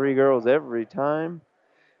 2 to 3 girls every time.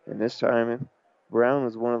 And this time, Brown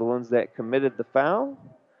was one of the ones that committed the foul.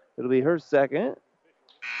 It'll be her second.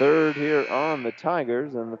 Third here on the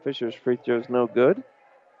Tigers, and the Fisher's free throw's no good.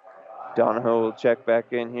 Donahoe will check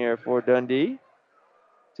back in here for Dundee.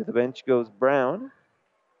 To the bench goes Brown.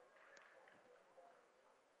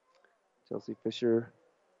 Chelsea Fisher,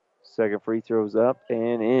 second free throw's up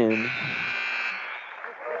and in.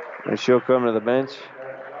 And she'll come to the bench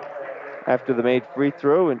after the made free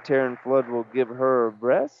throw, and Taryn Flood will give her a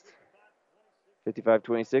rest.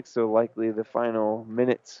 55-26, so likely the final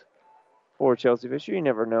minutes for Chelsea Fisher. You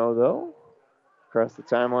never know, though. Across the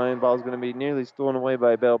timeline, ball's going to be nearly stolen away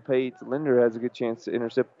by Bell Pates. Linder has a good chance to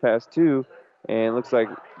intercept the pass, too. And looks like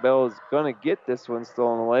Bell is going to get this one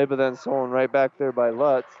stolen away, but then stolen right back there by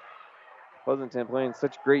Lutz. Pleasanton playing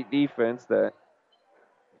such great defense that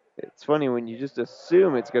it's funny when you just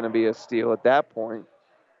assume it's going to be a steal at that point.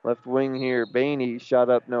 Left wing here, Bainey shot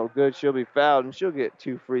up no good. She'll be fouled, and she'll get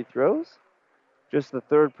 2 free throws. Just the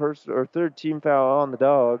third team foul on the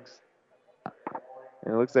Dogs.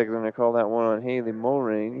 And it looks like they're going to call that one on Haley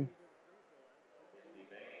Mollring,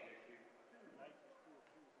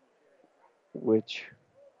 which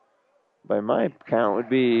by my count would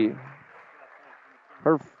be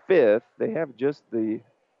her 5th. They have just the...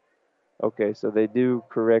 Okay, so they do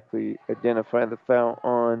correctly identify the foul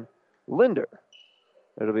on Linder.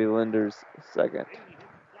 It'll be Linder's second.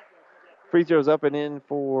 Free throws up and in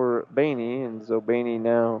for Bainey, and so Bainey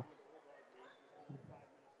now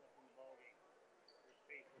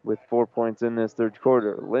with 4 points in this third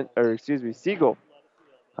quarter. Siegel.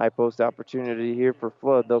 High post opportunity here for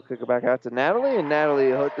Flood. They'll kick it back out to Natalie, and Natalie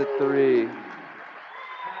hit the three.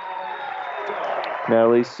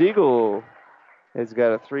 Natalie Siegel has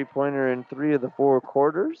got a 3-pointer in 3 of the 4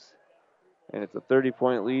 quarters, and it's a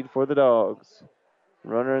 30-point lead for the Dogs.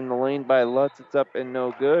 Runner in the lane by Lutz. It's up and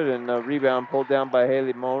no good, and a rebound pulled down by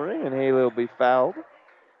Haley Mollring, and Haley will be fouled.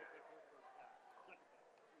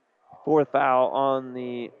 4th foul on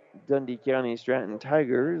the Dundee County Stratton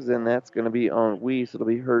Tigers, and that's going to be on Weiss. It'll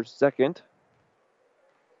be her second.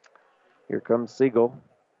 Here comes Siegel.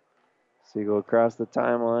 Siegel across the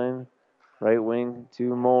timeline. Right wing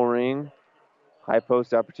to Mollring. High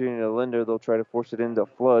post opportunity to Linder. They'll try to force it into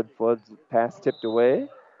Flood. Flood's pass tipped away.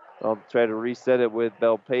 They'll try to reset it with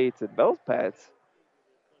Bell Pates, and Bell's pass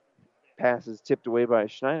is tipped away by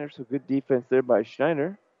Schneider, so good defense there by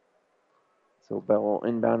Schneider. So Bell will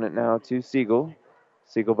inbound it now to Siegel.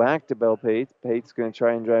 Siegel back to Bell Pates. Pates going to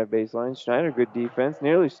try and drive baseline. Schneider, good defense.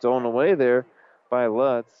 Nearly stolen away there by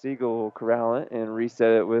Lutz. Siegel will corral it and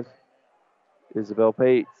reset it with Isabel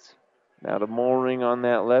Pates. Now to Mollring on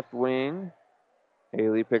that left wing.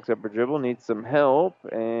 Haley picks up her dribble, needs some help,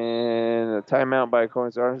 and a timeout by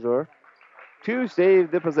Corns Arsdorf. to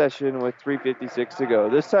save the possession with 3:56 to go.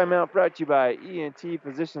 This timeout brought to you by ENT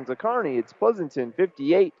Physicians of Kearney. It's Pleasanton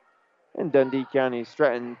 58 and Dundy County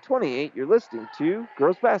Stratton 28. You're listening to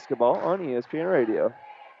girls basketball on ESPN Radio.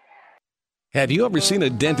 Have you ever seen a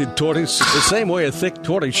dented tortoise? The same way a thick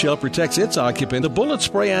tortoise shell protects its occupant, the bullet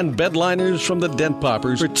spray-on bed liners from the Dent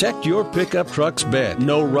Poppers protect your pickup truck's bed.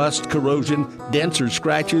 No rust, corrosion, dents, or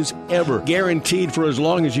scratches ever. Guaranteed for as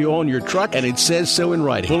long as you own your truck, and it says so in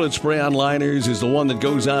writing. Bullet spray-on liners is the one that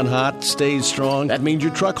goes on hot, stays strong. That means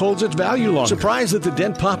your truck holds its value longer. Surprised that the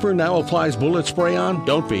Dent Popper now applies bullet spray-on?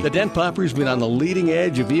 Don't be. The Dent Popper's been on the leading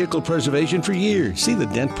edge of vehicle preservation for years. See the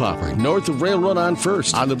Dent Popper, north of Railroad on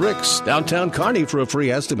First, on the Bricks, downtown Kearney for a free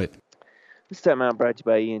estimate. This time out brought to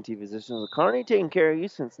you by ENT Physicians of Kearney, taking care of you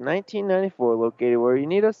since 1994, located where you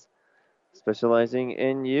need us, specializing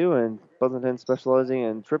in you, and Pleasanton specializing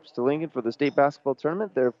in trips to Lincoln for the state basketball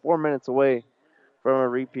tournament. They're 4 minutes away from a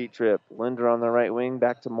repeat trip. Linder on the right wing,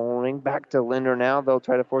 back to Mulring, back to Linder now. They'll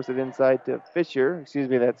try to force it inside to Fisher.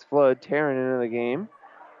 That's Flood, tearing into the game.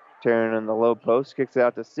 Tearing in the low post, kicks it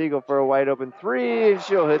out to Siegel for a wide open three, and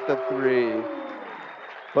she'll hit the three.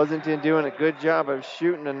 Pleasanton doing a good job of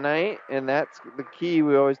shooting tonight, and that's the key.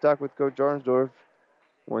 We always talk with Coach Arnsdorf.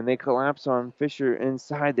 When they collapse on Fisher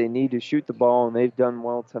inside, they need to shoot the ball, and they've done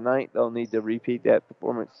well tonight. They'll need to repeat that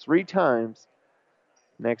performance 3 times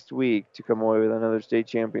next week to come away with another state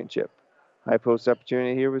championship. High post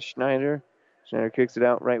opportunity here with Schneider. Schneider kicks it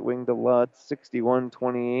out right wing to Lutz.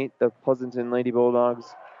 61-28. The Pleasanton Lady Bulldogs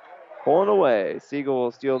pulling away. Siegel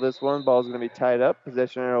will steal this one. Ball's going to be tied up.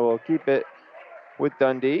 Possession arrow will keep it with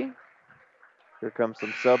Dundy. Here comes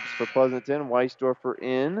some subs for Pleasanton. Weisdorfer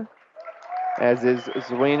in, as is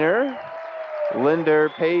Zwiener.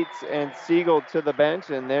 Linder, Pates, and Siegel to the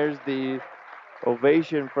bench, and there's the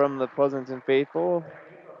ovation from the Pleasanton faithful,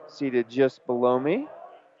 seated just below me.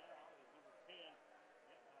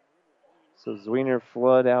 So Zwiener,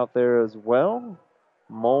 Flood out there as well.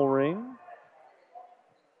 Mulring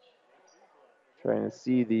trying to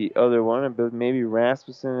see the other one, but maybe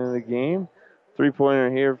Rasmussen in the game. 3-pointer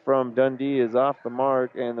here from Dundee is off the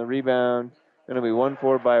mark, and the rebound going to be won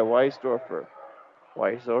for by Weisdorfer.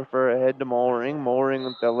 Weisdorfer ahead to Mulring. Mulring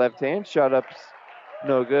with the left hand. Shot up's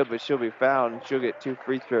no good, but she'll be fouled, and she'll get 2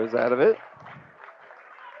 free throws out of it.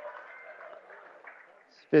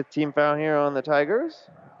 5th team foul here on the Tigers.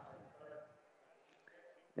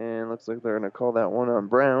 And looks like they're going to call that one on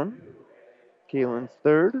Brown. Kalen's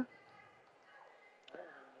 3rd.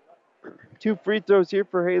 2 free throws here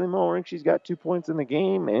for Haley Mulring. She's got 2 points in the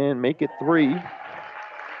game and make it 3.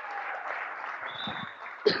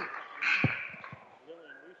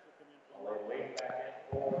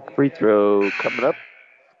 Free throw coming up.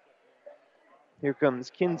 Here comes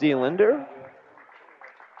Kinsey Linder.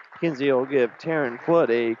 Kinsey will give Taryn Flood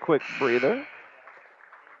a quick breather.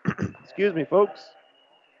 Excuse me, folks.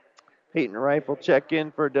 Peyton Rifle check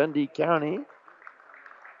in for Dundee County.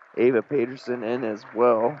 Ava Peterson in as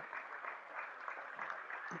well.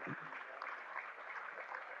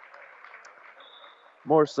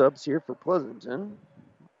 More subs here for Pleasanton.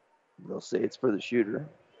 They'll say it's for the shooter.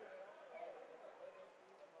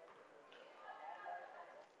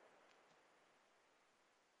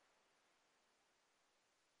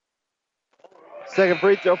 Second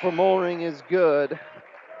free throw for Mulring is good.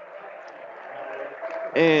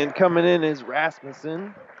 And coming in is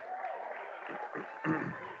Rasmussen.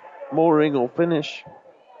 Mulring will finish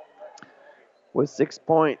with 6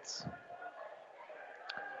 points.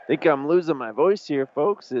 I think I'm losing my voice here,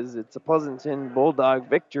 folks, as it's a Pleasanton Bulldog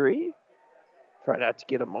victory. Try not to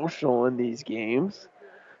get emotional in these games.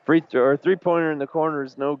 Free throw or 3-pointer in the corner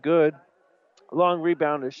is no good. Long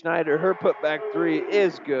rebound to Schneider. Her putback 3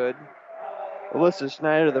 is good. Alyssa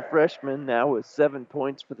Schneider, the freshman, now with 7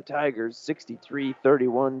 points for the Tigers.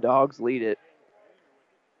 63-31. Dogs lead it.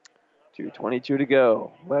 2:22 to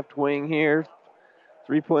go. Left wing here.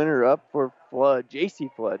 3-pointer up for Flood.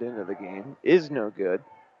 JC Flood into the game. Is no good.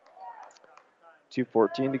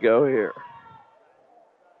 2:14 to go here.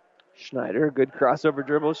 Schneider, good crossover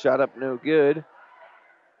dribble. Shot up no good.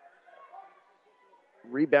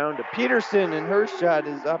 Rebound to Peterson, and her shot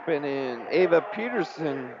is up and in. Ava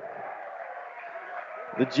Peterson,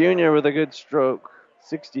 the junior, with a good stroke.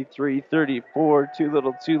 63-34, too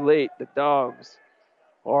little too late. The Dogs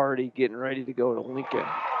already getting ready to go to Lincoln.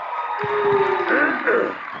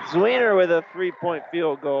 Zwiener with a 3-point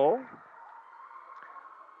field goal.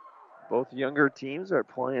 Both younger teams are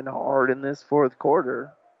playing hard in this fourth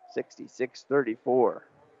quarter. 66-34.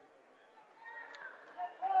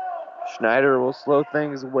 Schneider will slow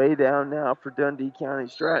things way down now for Dundee County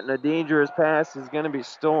Stratton. A dangerous pass is going to be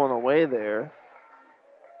stolen away there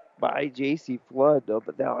by J.C. Flood, though,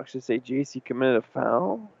 but they'll actually say J.C. committed a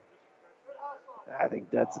foul. I think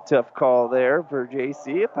that's a tough call there for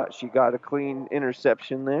J.C. I thought she got a clean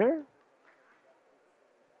interception there.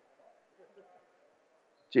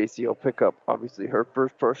 J.C. will pick up, obviously, her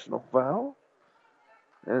first personal foul.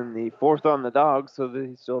 And the fourth on the Dogs, so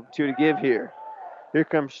they still have 2 to give here. Here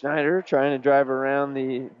comes Schneider trying to drive around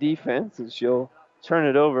the defense, and she'll turn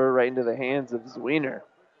it over right into the hands of Zwiener.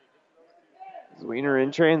 Zwiener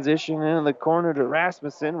in transition in the corner to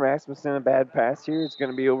Rasmussen. Rasmussen, a bad pass here. It's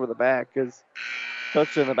going to be over the back as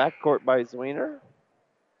touched in the backcourt by Zwiener.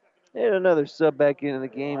 And another sub back into the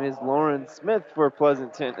game is Lauren Smith for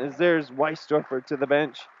Pleasanton, as there's Weisdorfer to the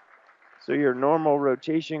bench. So your normal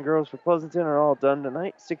rotation girls for Pleasanton are all done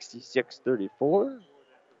tonight, 66-34.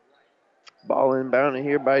 Ball inbounded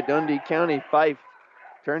here by Dundy County. Fife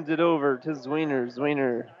turns it over to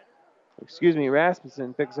Zwiener.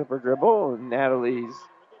 Rasmussen picks up her dribble, and Natalie's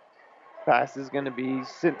pass is going to be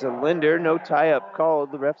sent to Linder. No tie-up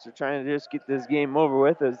called. The refs are trying to just get this game over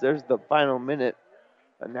with, as there's the final minute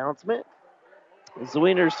announcement.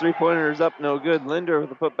 Zwiener's three-pointer is up, no good. Linder with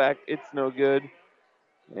the putback, it's no good.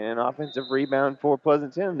 And offensive rebound for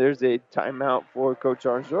Pleasanton. There's a timeout for Coach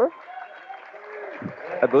Arnsdorf.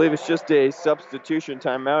 I believe it's just a substitution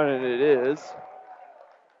timeout, and it is,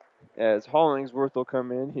 as Hollingsworth will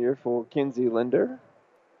come in here for Kinsey Linder.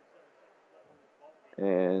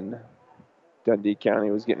 And Dundy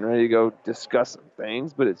County was getting ready to go discuss some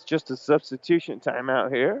things, but it's just a substitution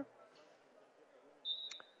timeout here.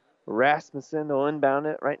 Rasmussen will inbound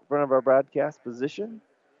it right in front of our broadcast position.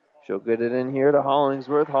 She'll get it in here to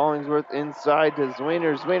Hollingsworth. Hollingsworth inside to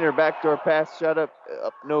Zwiener. Zwiener backdoor pass shot up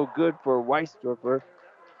no good for Weisdorfer.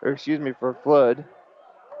 For Flood.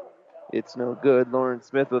 It's no good. Lauren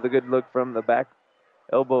Smith with a good look from the back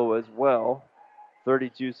elbow as well.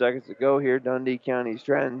 32 seconds to go here. Dundy County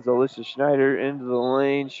Stratton's Alicia Schneider into the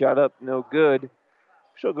lane. Shot up no good.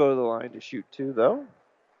 She'll go to the line to shoot 2 though.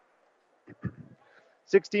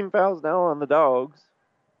 16 fouls now on the Dogs.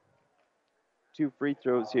 2 free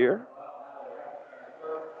throws here.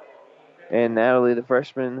 And Natalie, the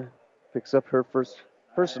freshman, picks up her first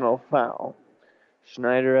personal foul.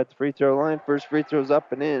 Schneider at the free throw line. First free throw's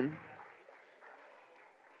up and in.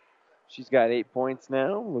 She's got 8 points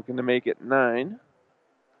now, looking to make it 9.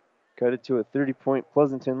 Cut it to a 30-point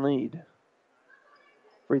Pleasanton lead.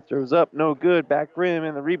 Free throw's up, no good. Back rim,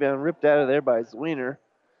 and the rebound ripped out of there by Zwiener.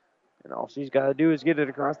 And all she's got to do is get it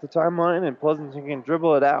across the timeline, and Pleasanton can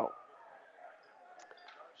dribble it out.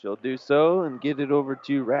 She'll do so and get it over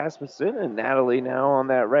to Rasmussen, and Natalie now on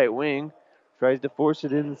that right wing tries to force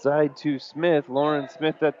it inside to Smith. Lauren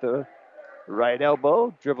Smith at the right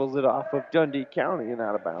elbow dribbles it off of Dundy County and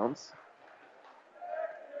out of bounds.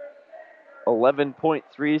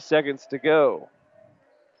 11.3 seconds to go.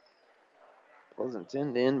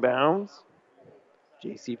 Pleasanton inbounds.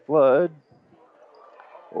 J.C. Flood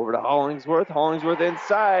over to Hollingsworth. Hollingsworth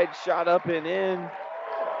inside, shot up and in.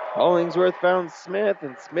 Hollingsworth found Smith,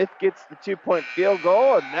 and Smith gets the 2-point field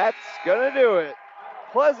goal, and that's going to do it.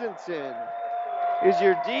 Pleasanton is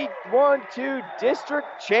your D1-2 district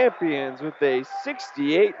champions with a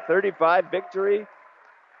 68-35 victory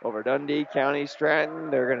over Dundy County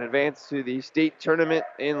Stratton. They're going to advance to the state tournament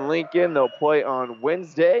in Lincoln. They'll play on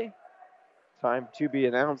Wednesday. Time to be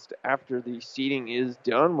announced after the seeding is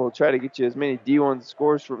done. We'll try to get you as many D1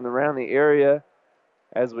 scores from around the area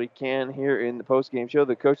as we can here in the postgame show.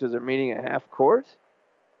 The coaches are meeting at half court.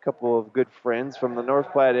 A couple of good friends from the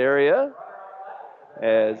North Platte area,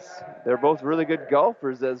 as they're both really good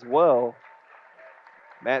golfers as well.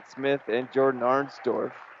 Matt Smith and Jordan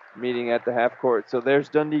Arnsdorf meeting at the half court. So there's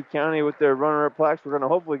Dundy County with their runner-up plaques. We're going to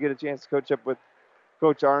hopefully get a chance to coach up with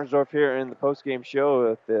Coach Arnsdorf here in the postgame show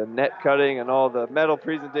with the net cutting and all the medal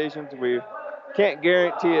presentations. We can't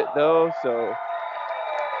guarantee it though, so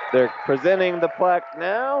they're presenting the plaque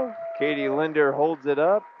now. Katie Linder holds it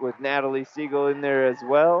up with Natalie Siegel in there as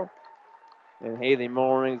well. And Haley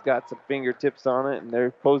Mulring's got some fingertips on it, and they're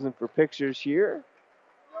posing for pictures here.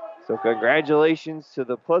 So congratulations to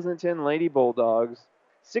the Pleasanton Lady Bulldogs.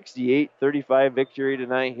 68-35 victory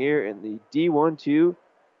tonight here in the D1-2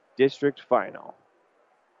 district final.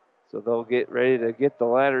 So they'll get ready to get the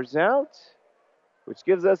ladders out, which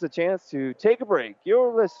gives us a chance to take a break.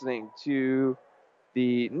 You're listening to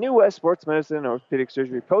the New West Sports Medicine and Orthopedic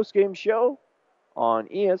Surgery postgame show on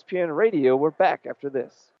ESPN Radio. We're back after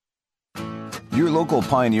this. Your local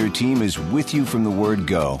Pioneer team is with you from the word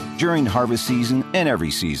go during harvest season and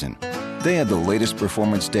every season. They have the latest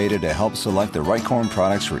performance data to help select the right corn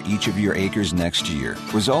products for each of your acres next year.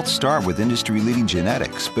 Results start with industry-leading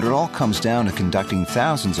genetics, but it all comes down to conducting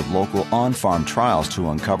thousands of local on-farm trials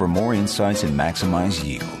to uncover more insights and maximize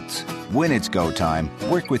yields. When it's go time,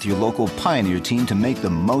 work with your local Pioneer team to make the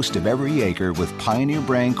most of every acre with Pioneer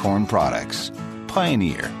brand corn products.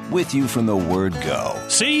 Pioneer, with you from the word go.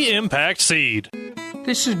 See Impact Seed.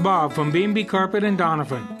 This is Bob from B&B Carpet and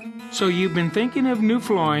Donovan. So you've been thinking of new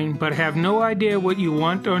flooring but have no idea what you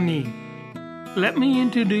want or need. Let me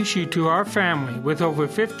introduce you to our family with over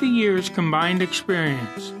 50 years combined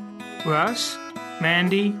experience. Russ,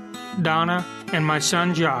 Mandy, Donna, and my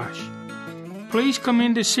son Josh. Please come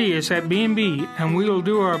in to see us at B&B and we will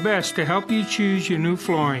do our best to help you choose your new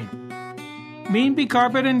flooring. B&B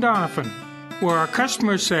Carpet and Donovan, where our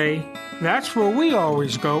customers say, that's where we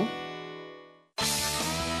always go.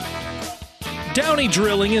 Downey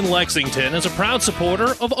Drilling in Lexington is a proud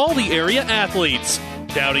supporter of all the area athletes.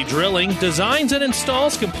 Downey Drilling designs and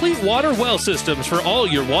installs complete water well systems for all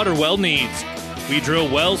your water well needs. We drill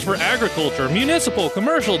wells for agriculture, municipal,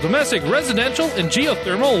 commercial, domestic, residential, and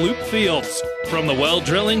geothermal loop fields. From the well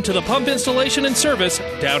drilling to the pump installation and service,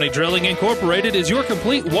 Downey Drilling Incorporated is your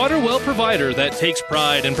complete water well provider that takes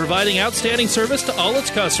pride in providing outstanding service to all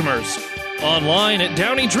its customers. Online at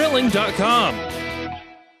downeydrilling.com.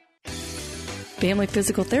 Family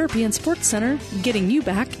Physical Therapy and Sports Center, getting you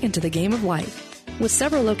back into the game of life, with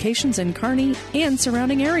several locations in Kearney and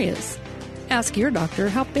surrounding areas. Ask your doctor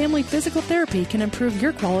how Family Physical Therapy can improve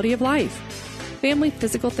your quality of life. Family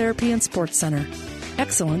Physical Therapy and Sports Center,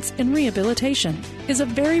 excellence in rehabilitation, is a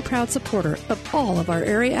very proud supporter of all of our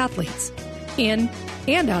area athletes, in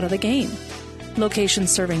and out of the game. Locations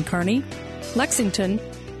serving Kearney, Lexington,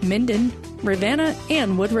 Minden, Ravenna,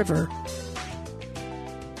 and Wood River.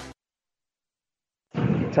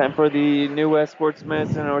 Time for the New West Sports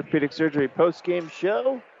Medicine and Orthopedic Surgery post-game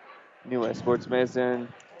show. New West Sports Medicine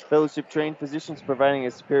fellowship-trained physicians providing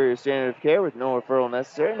a superior standard of care with no referral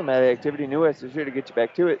necessary. No matter the activity, New West is here to get you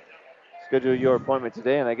back to it. Schedule your appointment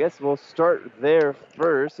today, and I guess we'll start there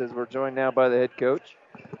first as we're joined now by the head coach,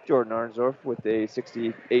 Jordan Arnsdorf, with a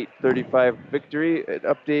 68-35 victory. An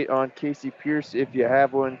update on Casey Pierce, if you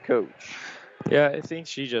have one, Coach. Yeah, I think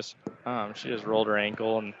she just rolled her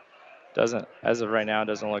ankle and doesn't, as of right now,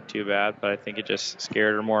 doesn't look too bad, but I think it just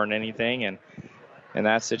scared her more than anything. And in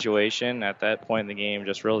that situation, at that point in the game,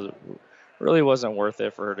 just really wasn't worth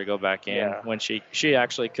it for her to go back in when she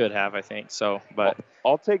actually could have, I think. So, but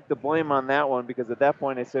I'll take the blame on that one because at that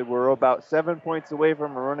point I said we're about 7 points away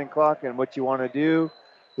from a running clock, and what you want to do,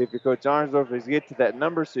 if you're Coach Arnsdorf, is get to that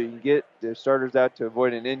number so you can get the starters out to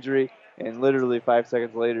avoid an injury. And literally 5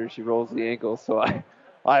 seconds later, she rolls the ankle. So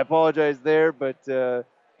I apologize there, but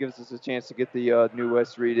gives us a chance to get the New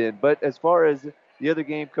West read in. But as far as the other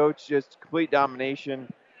game, Coach, just complete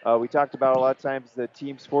domination. We talked about a lot of times the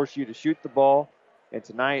teams force you to shoot the ball. And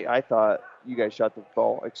tonight, I thought you guys shot the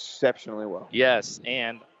ball exceptionally well. Yes,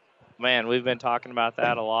 and, man, we've been talking about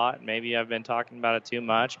that a lot. Maybe I've been talking about it too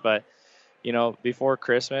much. But, you know, before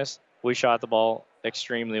Christmas, we shot the ball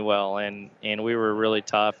extremely well, and we were really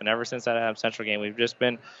tough. And ever since that Adams Central game, we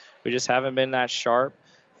just haven't been that sharp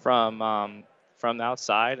from the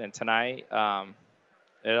outside. And tonight,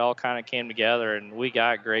 it all kind of came together, and we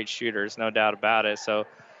got great shooters, no doubt about it. So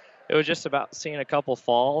it was just about seeing a couple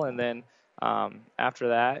fall, and then after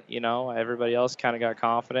that, you know, everybody else kind of got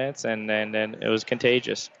confidence, and then it was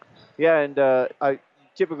contagious. Yeah, and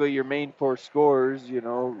typically your main four scorers, you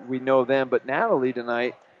know, we know them, but Natalie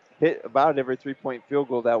tonight hit about every three-point field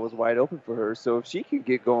goal that was wide open for her. So if she could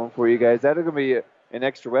get going for you guys, that's going to be an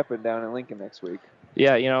extra weapon down in Lincoln next week.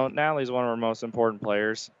 Yeah, you know, Natalie's one of our most important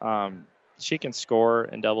players. She can score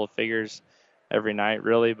in double figures every night,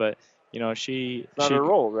 really, but, you know, it's not her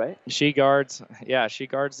role, right? She guards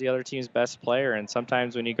the other team's best player, and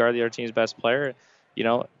sometimes when you guard the other team's best player, you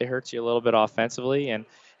know, it hurts you a little bit offensively, and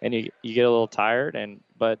you get a little tired,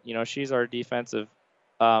 but, you know, she's our defensive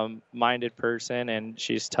minded person, and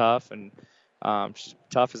she's tough, and she's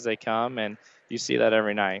tough as they come, and you see that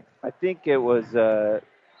every night. I think it was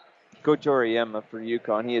Coach Oriema for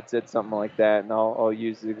UConn. He had said something like that, and I'll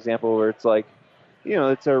use the example where it's like, you know,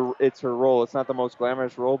 it's her role. It's not the most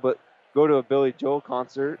glamorous role, but go to a Billy Joel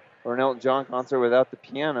concert or an Elton John concert without the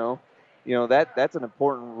piano. You know, that's an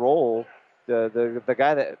important role. The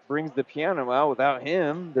guy that brings the piano out, without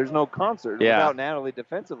him, there's no concert. Yeah. Without Natalie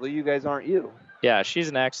defensively, you guys aren't you. Yeah, she's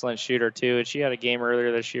an excellent shooter, too. And she had a game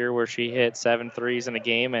earlier this year where she hit 7 threes in a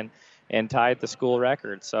game and tied the school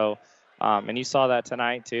record. So, and you saw that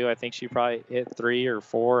tonight, too. I think she probably hit 3 or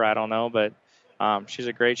 4. I don't know. But she's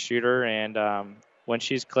a great shooter. And when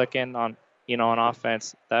she's clicking on on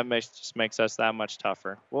offense, that just makes us that much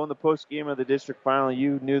tougher. Well, in the post game of the district final,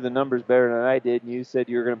 you knew the numbers better than I did, and you said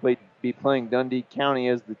you were going to be playing Dundy County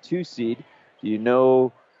as the 2 seed. Do you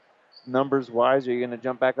know numbers-wise? Are you going to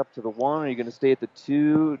jump back up to the 1? Are you going to stay at the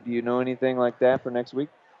 2? Do you know anything like that for next week?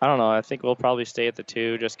 I don't know. I think we'll probably stay at the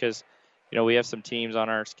 2 just because, we have some teams on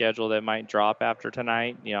our schedule that might drop after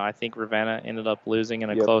tonight. I think Ravenna ended up losing in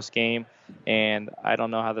a close game, and I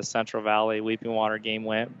don't know how the Central Valley Weeping Water game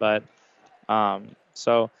went, but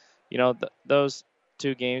those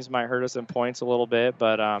 2 games might hurt us in points a little bit,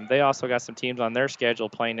 but they also got some teams on their schedule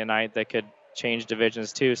playing tonight that could change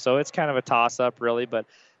divisions too. So it's kind of a toss-up, really, but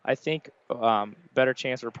I think better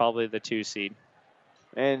chance are probably the 2 seed.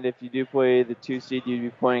 And if you do play the 2 seed, you'd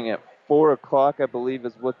be playing at 4 o'clock, I believe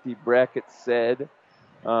is what the bracket said.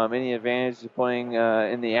 Any advantage to playing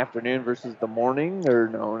in the afternoon versus the morning, or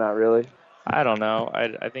no, not really? I don't know.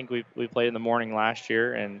 I think we played in the morning last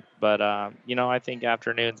year, but I think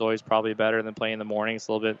afternoon's always probably better than playing in the morning. It's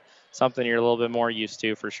a little bit something you're a little bit more used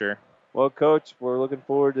to for sure. Well, Coach, we're looking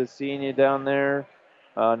forward to seeing you down there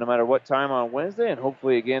no matter what time on Wednesday, and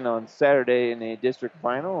hopefully again on Saturday in the district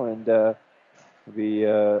final, and it'll be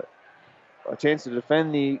a chance to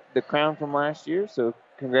defend the crown from last year. So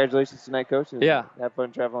congratulations tonight, Coach. And yeah. Have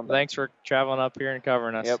fun traveling back. Thanks for traveling up here and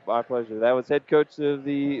covering us. Yep, our pleasure. That was head coach of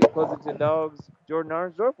the Pleasanton Dogs, Jordan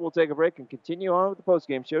Arnsdorf. We'll take a break and continue on with the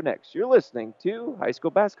postgame show next. You're listening to high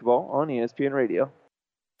school basketball on ESPN Radio.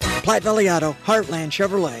 Platte Valley Auto, Heartland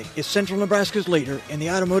Chevrolet is Central Nebraska's leader in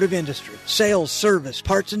the automotive industry. Sales, service,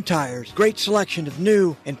 parts, and tires. Great selection of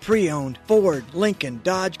new and pre-owned Ford, Lincoln,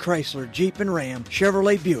 Dodge, Chrysler, Jeep, and Ram,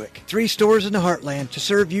 Chevrolet, Buick. 3 stores in the Heartland to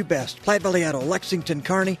serve you best. Platte Valley Auto, Lexington,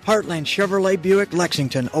 Kearney, Heartland Chevrolet, Buick,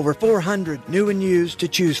 Lexington. Over 400 new and used to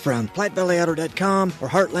choose from. PlatteValleyAuto.com or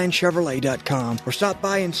HeartlandChevrolet.com. Or stop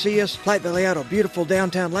by and see us. Platte Valley Auto, beautiful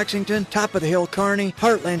downtown Lexington, top of the hill, Kearney,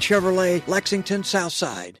 Heartland Chevrolet, Lexington,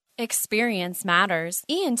 Southside. Experience matters.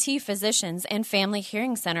 ENT Physicians and Family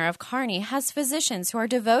Hearing Center of Kearney has physicians who are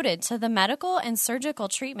devoted to the medical and surgical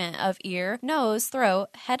treatment of ear, nose, throat,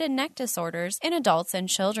 head and neck disorders in adults and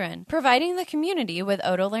children, providing the community with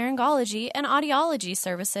otolaryngology and audiology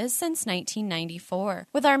services since 1994.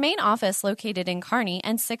 With our main office located in Kearney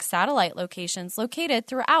and 6 satellite locations located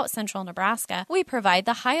throughout central Nebraska, we provide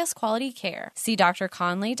the highest quality care. See Dr.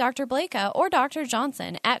 Conley, Dr. Blaka, or Dr.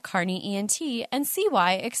 Johnson at Kearney ENT and see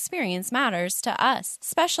why experience matters to us,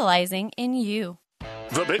 specializing in you.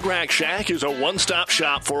 The Big Rack Shack is a one-stop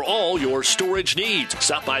shop for all your storage needs.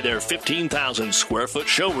 Stop by their 15,000 square foot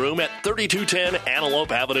showroom at 3210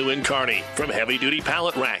 Antelope Avenue in Kearney. From heavy-duty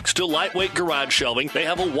pallet racks to lightweight garage shelving, they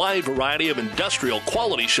have a wide variety of industrial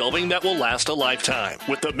quality shelving that will last a lifetime.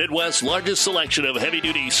 With the Midwest's largest selection of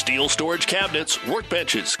heavy-duty steel storage cabinets,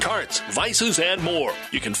 workbenches, carts, vices, and more.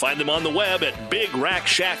 You can find them on the web at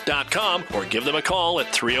BigRackShack.com or give them a call at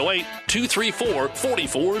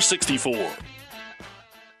 308-234-4464.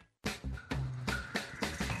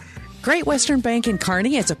 Great Western Bank in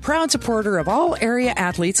Kearney is a proud supporter of all area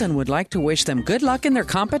athletes and would like to wish them good luck in their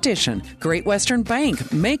competition. Great Western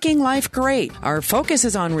Bank, making life great. Our focus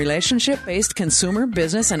is on relationship-based consumer,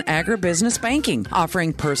 business, and agribusiness banking,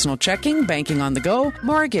 offering personal checking, banking on the go,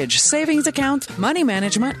 mortgage, savings accounts, money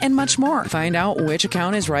management, and much more. Find out which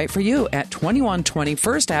account is right for you at 2120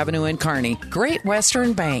 First Avenue in Kearney. Great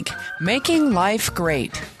Western Bank, making life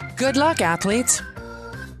great. Good luck, athletes.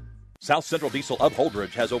 South Central Diesel of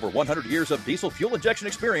Holdridge has over 100 years of diesel fuel injection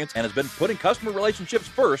experience and has been putting customer relationships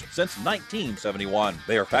first since 1971.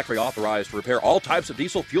 They are factory authorized to repair all types of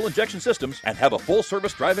diesel fuel injection systems and have a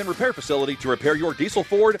full-service drive-in repair facility to repair your diesel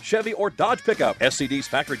Ford, Chevy, or Dodge pickup. SCD's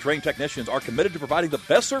factory-trained technicians are committed to providing the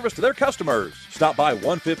best service to their customers. Stop by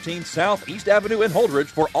 115 South East Avenue in Holdridge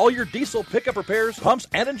for all your diesel pickup repairs, pumps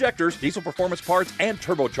and injectors, diesel performance parts, and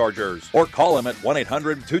turbochargers. Or call them at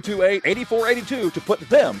 1-800-228-8482 to put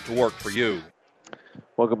them to work for you.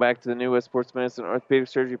 Welcome back to the New West Sports Medicine Orthopedic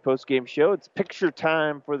Surgery post-game show. It's picture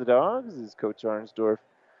time for the Dogs as Coach Arnsdorf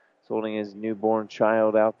is holding his newborn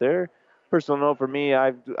child out there. Personal note for me,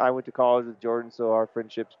 I went to college with Jordan, so our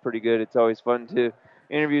friendship's pretty good. It's always fun to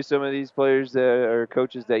interview some of these players that are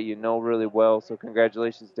coaches that you know really well. So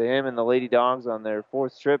congratulations to him and the Lady Dogs on their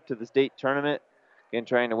 4th trip to the state tournament. Again,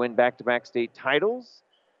 trying to win back-to-back state titles.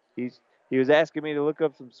 He was asking me to look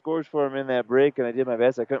up some scores for him in that break, and I did my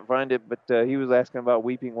best. I couldn't find it, but he was asking about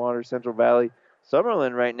Weeping Water, Central Valley.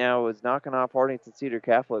 Summerlin right now is knocking off Hardington Cedar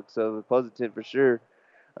Catholic, so the Pleasanton for sure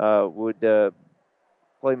would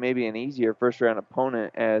play maybe an easier first-round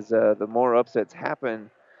opponent as the more upsets happen.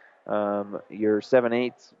 Your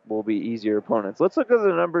 7-8s will be easier opponents. Let's look at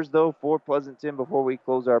the numbers, though, for Pleasanton before we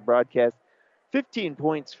close our broadcast. 15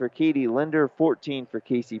 points for Katie Linder, 14 for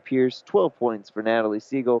Casey Pierce, 12 points for Natalie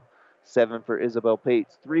Siegel, 7 for Isabel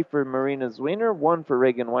Pates, 3 for Marina Zwiener, 1 for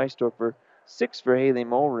Reagan Weistorfer, 6 for Haley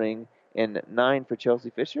Mulring, and 9 for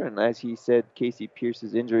Chelsea Fisher. And as he said, Casey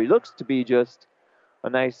Pierce's injury looks to be just a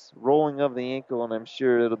nice rolling of the ankle, and I'm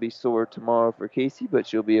sure it'll be sore tomorrow for Casey, but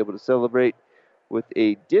she'll be able to celebrate with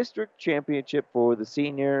a district championship for the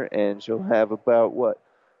senior, and she'll have about,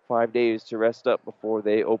 5 days to rest up before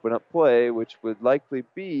they open up play, which would likely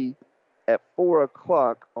be at 4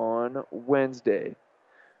 o'clock on Wednesday.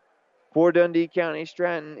 For Dundee County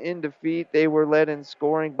Stratton in defeat, they were led in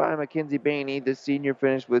scoring by Mackenzie Bainey. The senior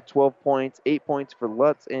finished with 12 points, 8 points for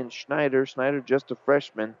Lutz and Schneider. Schneider just a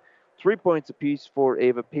freshman. 3 points apiece for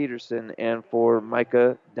Ava Peterson and for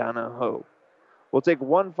Micah Donahoe. We'll take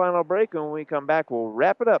one final break, and when we come back, we'll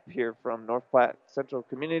wrap it up here from North Platte Central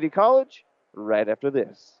Community College right after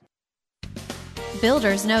this.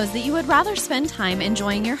 Builders knows that you would rather spend time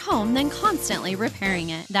enjoying your home than constantly repairing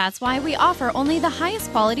it. That's why we offer only the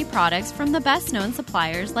highest quality products from the best-known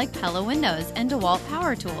suppliers like Pella Windows and DeWalt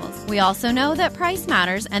Power Tools. We also know that price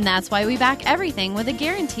matters, and that's why we back everything with a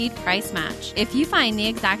guaranteed price match. If you find the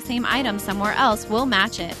exact same item somewhere else, we'll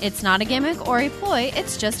match it. It's not a gimmick or a ploy,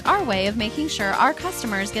 it's just our way of making sure our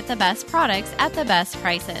customers get the best products at the best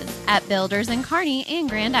prices. At Builders in Kearney and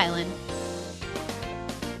Grand Island.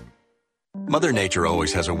 Mother Nature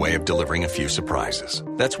always has a way of delivering a few surprises.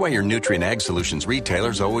 That's why your Nutrient Ag Solutions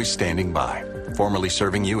retailer's always standing by. Formerly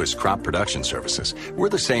serving you as Crop Production Services, we're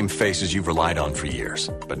the same faces you've relied on for years,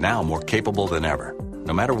 but now more capable than ever,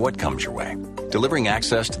 no matter what comes your way. Delivering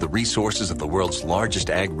access to the resources of the world's largest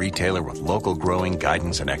ag retailer with local growing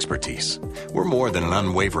guidance and expertise. We're more than an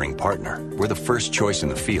unwavering partner. We're the first choice in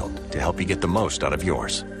the field to help you get the most out of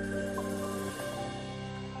yours.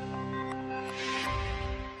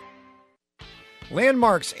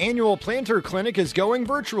 Landmark's annual planter clinic is going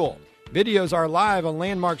virtual. Videos are live on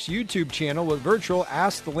Landmark's YouTube channel with virtual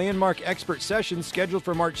Ask the Landmark expert sessions scheduled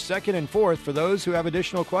for March 2nd and 4th for those who have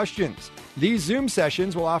additional questions. These Zoom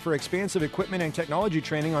sessions will offer expansive equipment and technology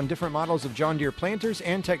training on different models of John Deere planters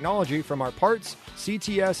and technology from our parts,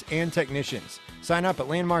 CTS, and technicians. Sign up at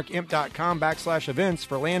landmarkimp.com/events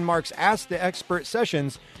for Landmark's Ask the Expert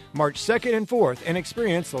sessions March 2nd and 4th and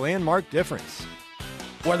experience the Landmark difference.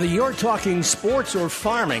 Whether you're talking sports or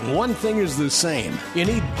farming, one thing is the same. You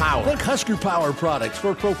need power. Think Husker Power products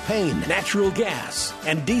for propane, natural gas,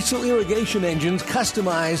 and diesel irrigation engines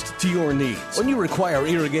customized to your needs. When you require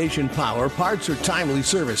irrigation power, parts, or timely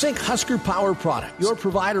service, think Husker Power products, your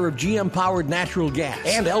provider of GM-powered natural gas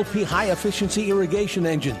and LP high-efficiency irrigation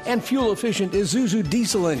engines and fuel-efficient Isuzu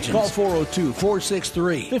diesel engines. Call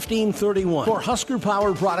 402-463-1531 for Husker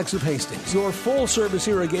Power products of Hastings, your full-service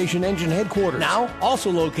irrigation engine headquarters. Now,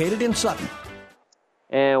 also located in Sutton.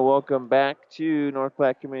 And welcome back to North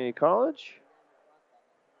Platte Community College.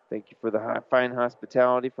 Thank you for the fine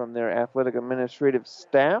hospitality from their athletic administrative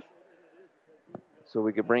staff. So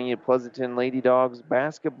we could bring you Pleasanton Lady Dogs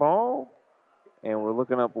basketball. And we're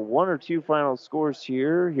looking up one or two final scores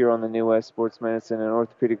here on the New West Sports Medicine and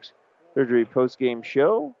Orthopedic Surgery postgame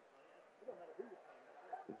show.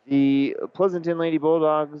 The Pleasanton Lady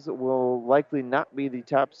Bulldogs will likely not be the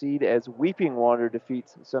top seed as Weeping Water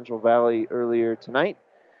defeats Central Valley earlier tonight.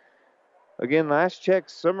 Again, last check,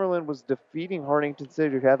 Summerlin was defeating Hartington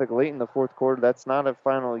City Catholic late in the fourth quarter. That's not a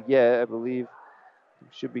final yet. I believe we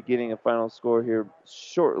should be getting a final score here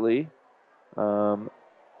shortly.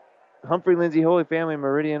 Humphrey Lindsay Holy Family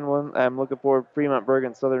Meridian won. I'm looking for Fremont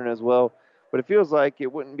Bergen Southern as well. But it feels like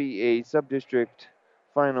it wouldn't be a sub-district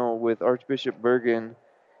final with Archbishop Bergen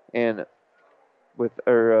and with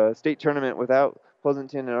our state tournament without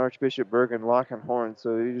Pleasanton and Archbishop Bergen locking horns.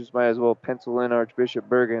 So you just might as well pencil in Archbishop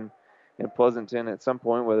Bergen and Pleasanton at some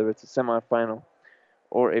point, whether it's a semifinal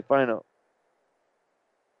or a final.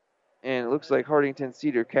 And it looks like Hartington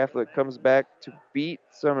Cedar Catholic comes back to beat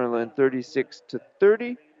Summerlin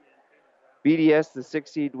 36-30. BDS, the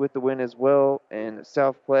 6 seed, with the win as well. And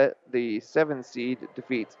South Platte, the 7 seed,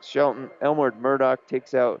 defeats Shelton. Elmwood Murdoch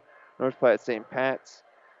takes out North Platte St. Pat's.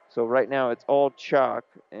 So right now it's all chalk.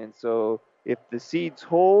 And so if the seeds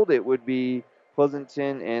hold, it would be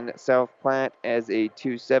Pleasanton and South Platte as a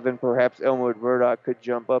 2-7. Perhaps Elmwood Murdoch could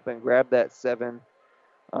jump up and grab that 7.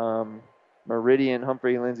 Meridian,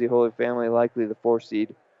 Humphrey, Lindsay, Holy Family, likely the 4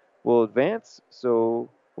 seed, will advance. So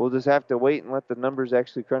we'll just have to wait and let the numbers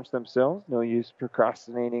actually crunch themselves. No use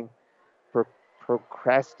procrastinating. I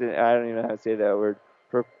don't even know how to say that word.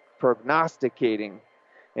 Prognosticating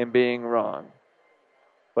and being wrong.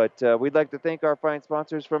 But we'd like to thank our fine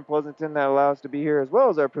sponsors from Pleasanton that allow us to be here, as well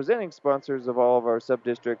as our presenting sponsors of all of our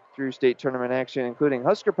sub-district through state tournament action, including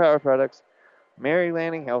Husker Power Products, Mary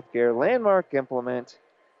Lanning Healthcare, Landmark Implement,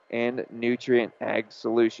 and Nutrient Ag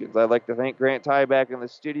Solutions. I'd like to thank Grant Ty back in the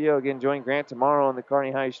studio. Again, join Grant tomorrow on the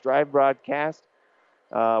Kearney High Strive broadcast.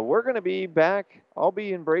 We're going to be back. I'll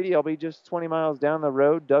be in Brady. I'll be just 20 miles down the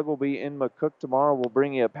road. Doug will be in McCook tomorrow. We'll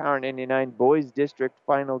bring you a Power 99 Boys District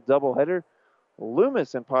final doubleheader.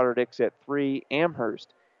 Loomis and Potter Dix at 3,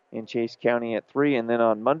 Amherst in Chase County at 3. And then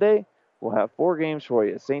on Monday, we'll have 4 games for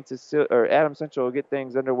you. Adams Central will get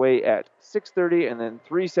things underway at 6:30, and then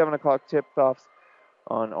 3 7 o'clock tip-offs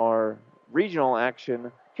on our regional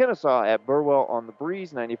action. Kennesaw at Burwell on the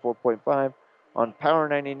Breeze, 94.5. On Power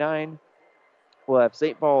 99, we'll have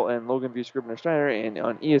St. Paul and Logan View Scribner Steiner, and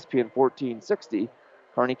on ESPN 1460,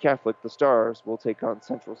 Kearney Catholic, the Stars, will take on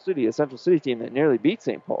Central City, a Central City team that nearly beat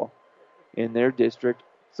St. Paul in their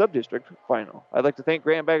sub-district final. I'd like to thank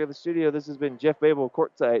Grant back at the studio. This has been Jeff Babel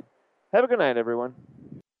courtside. Have a good night, everyone.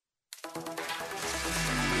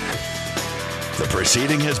 The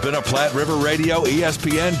proceeding has been a Platte River Radio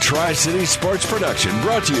ESPN Tri-City Sports production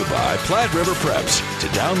brought to you by Platte River Preps. To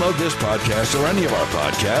download this podcast or any of our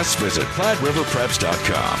podcasts, visit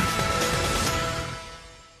PlatteRiverPreps.com.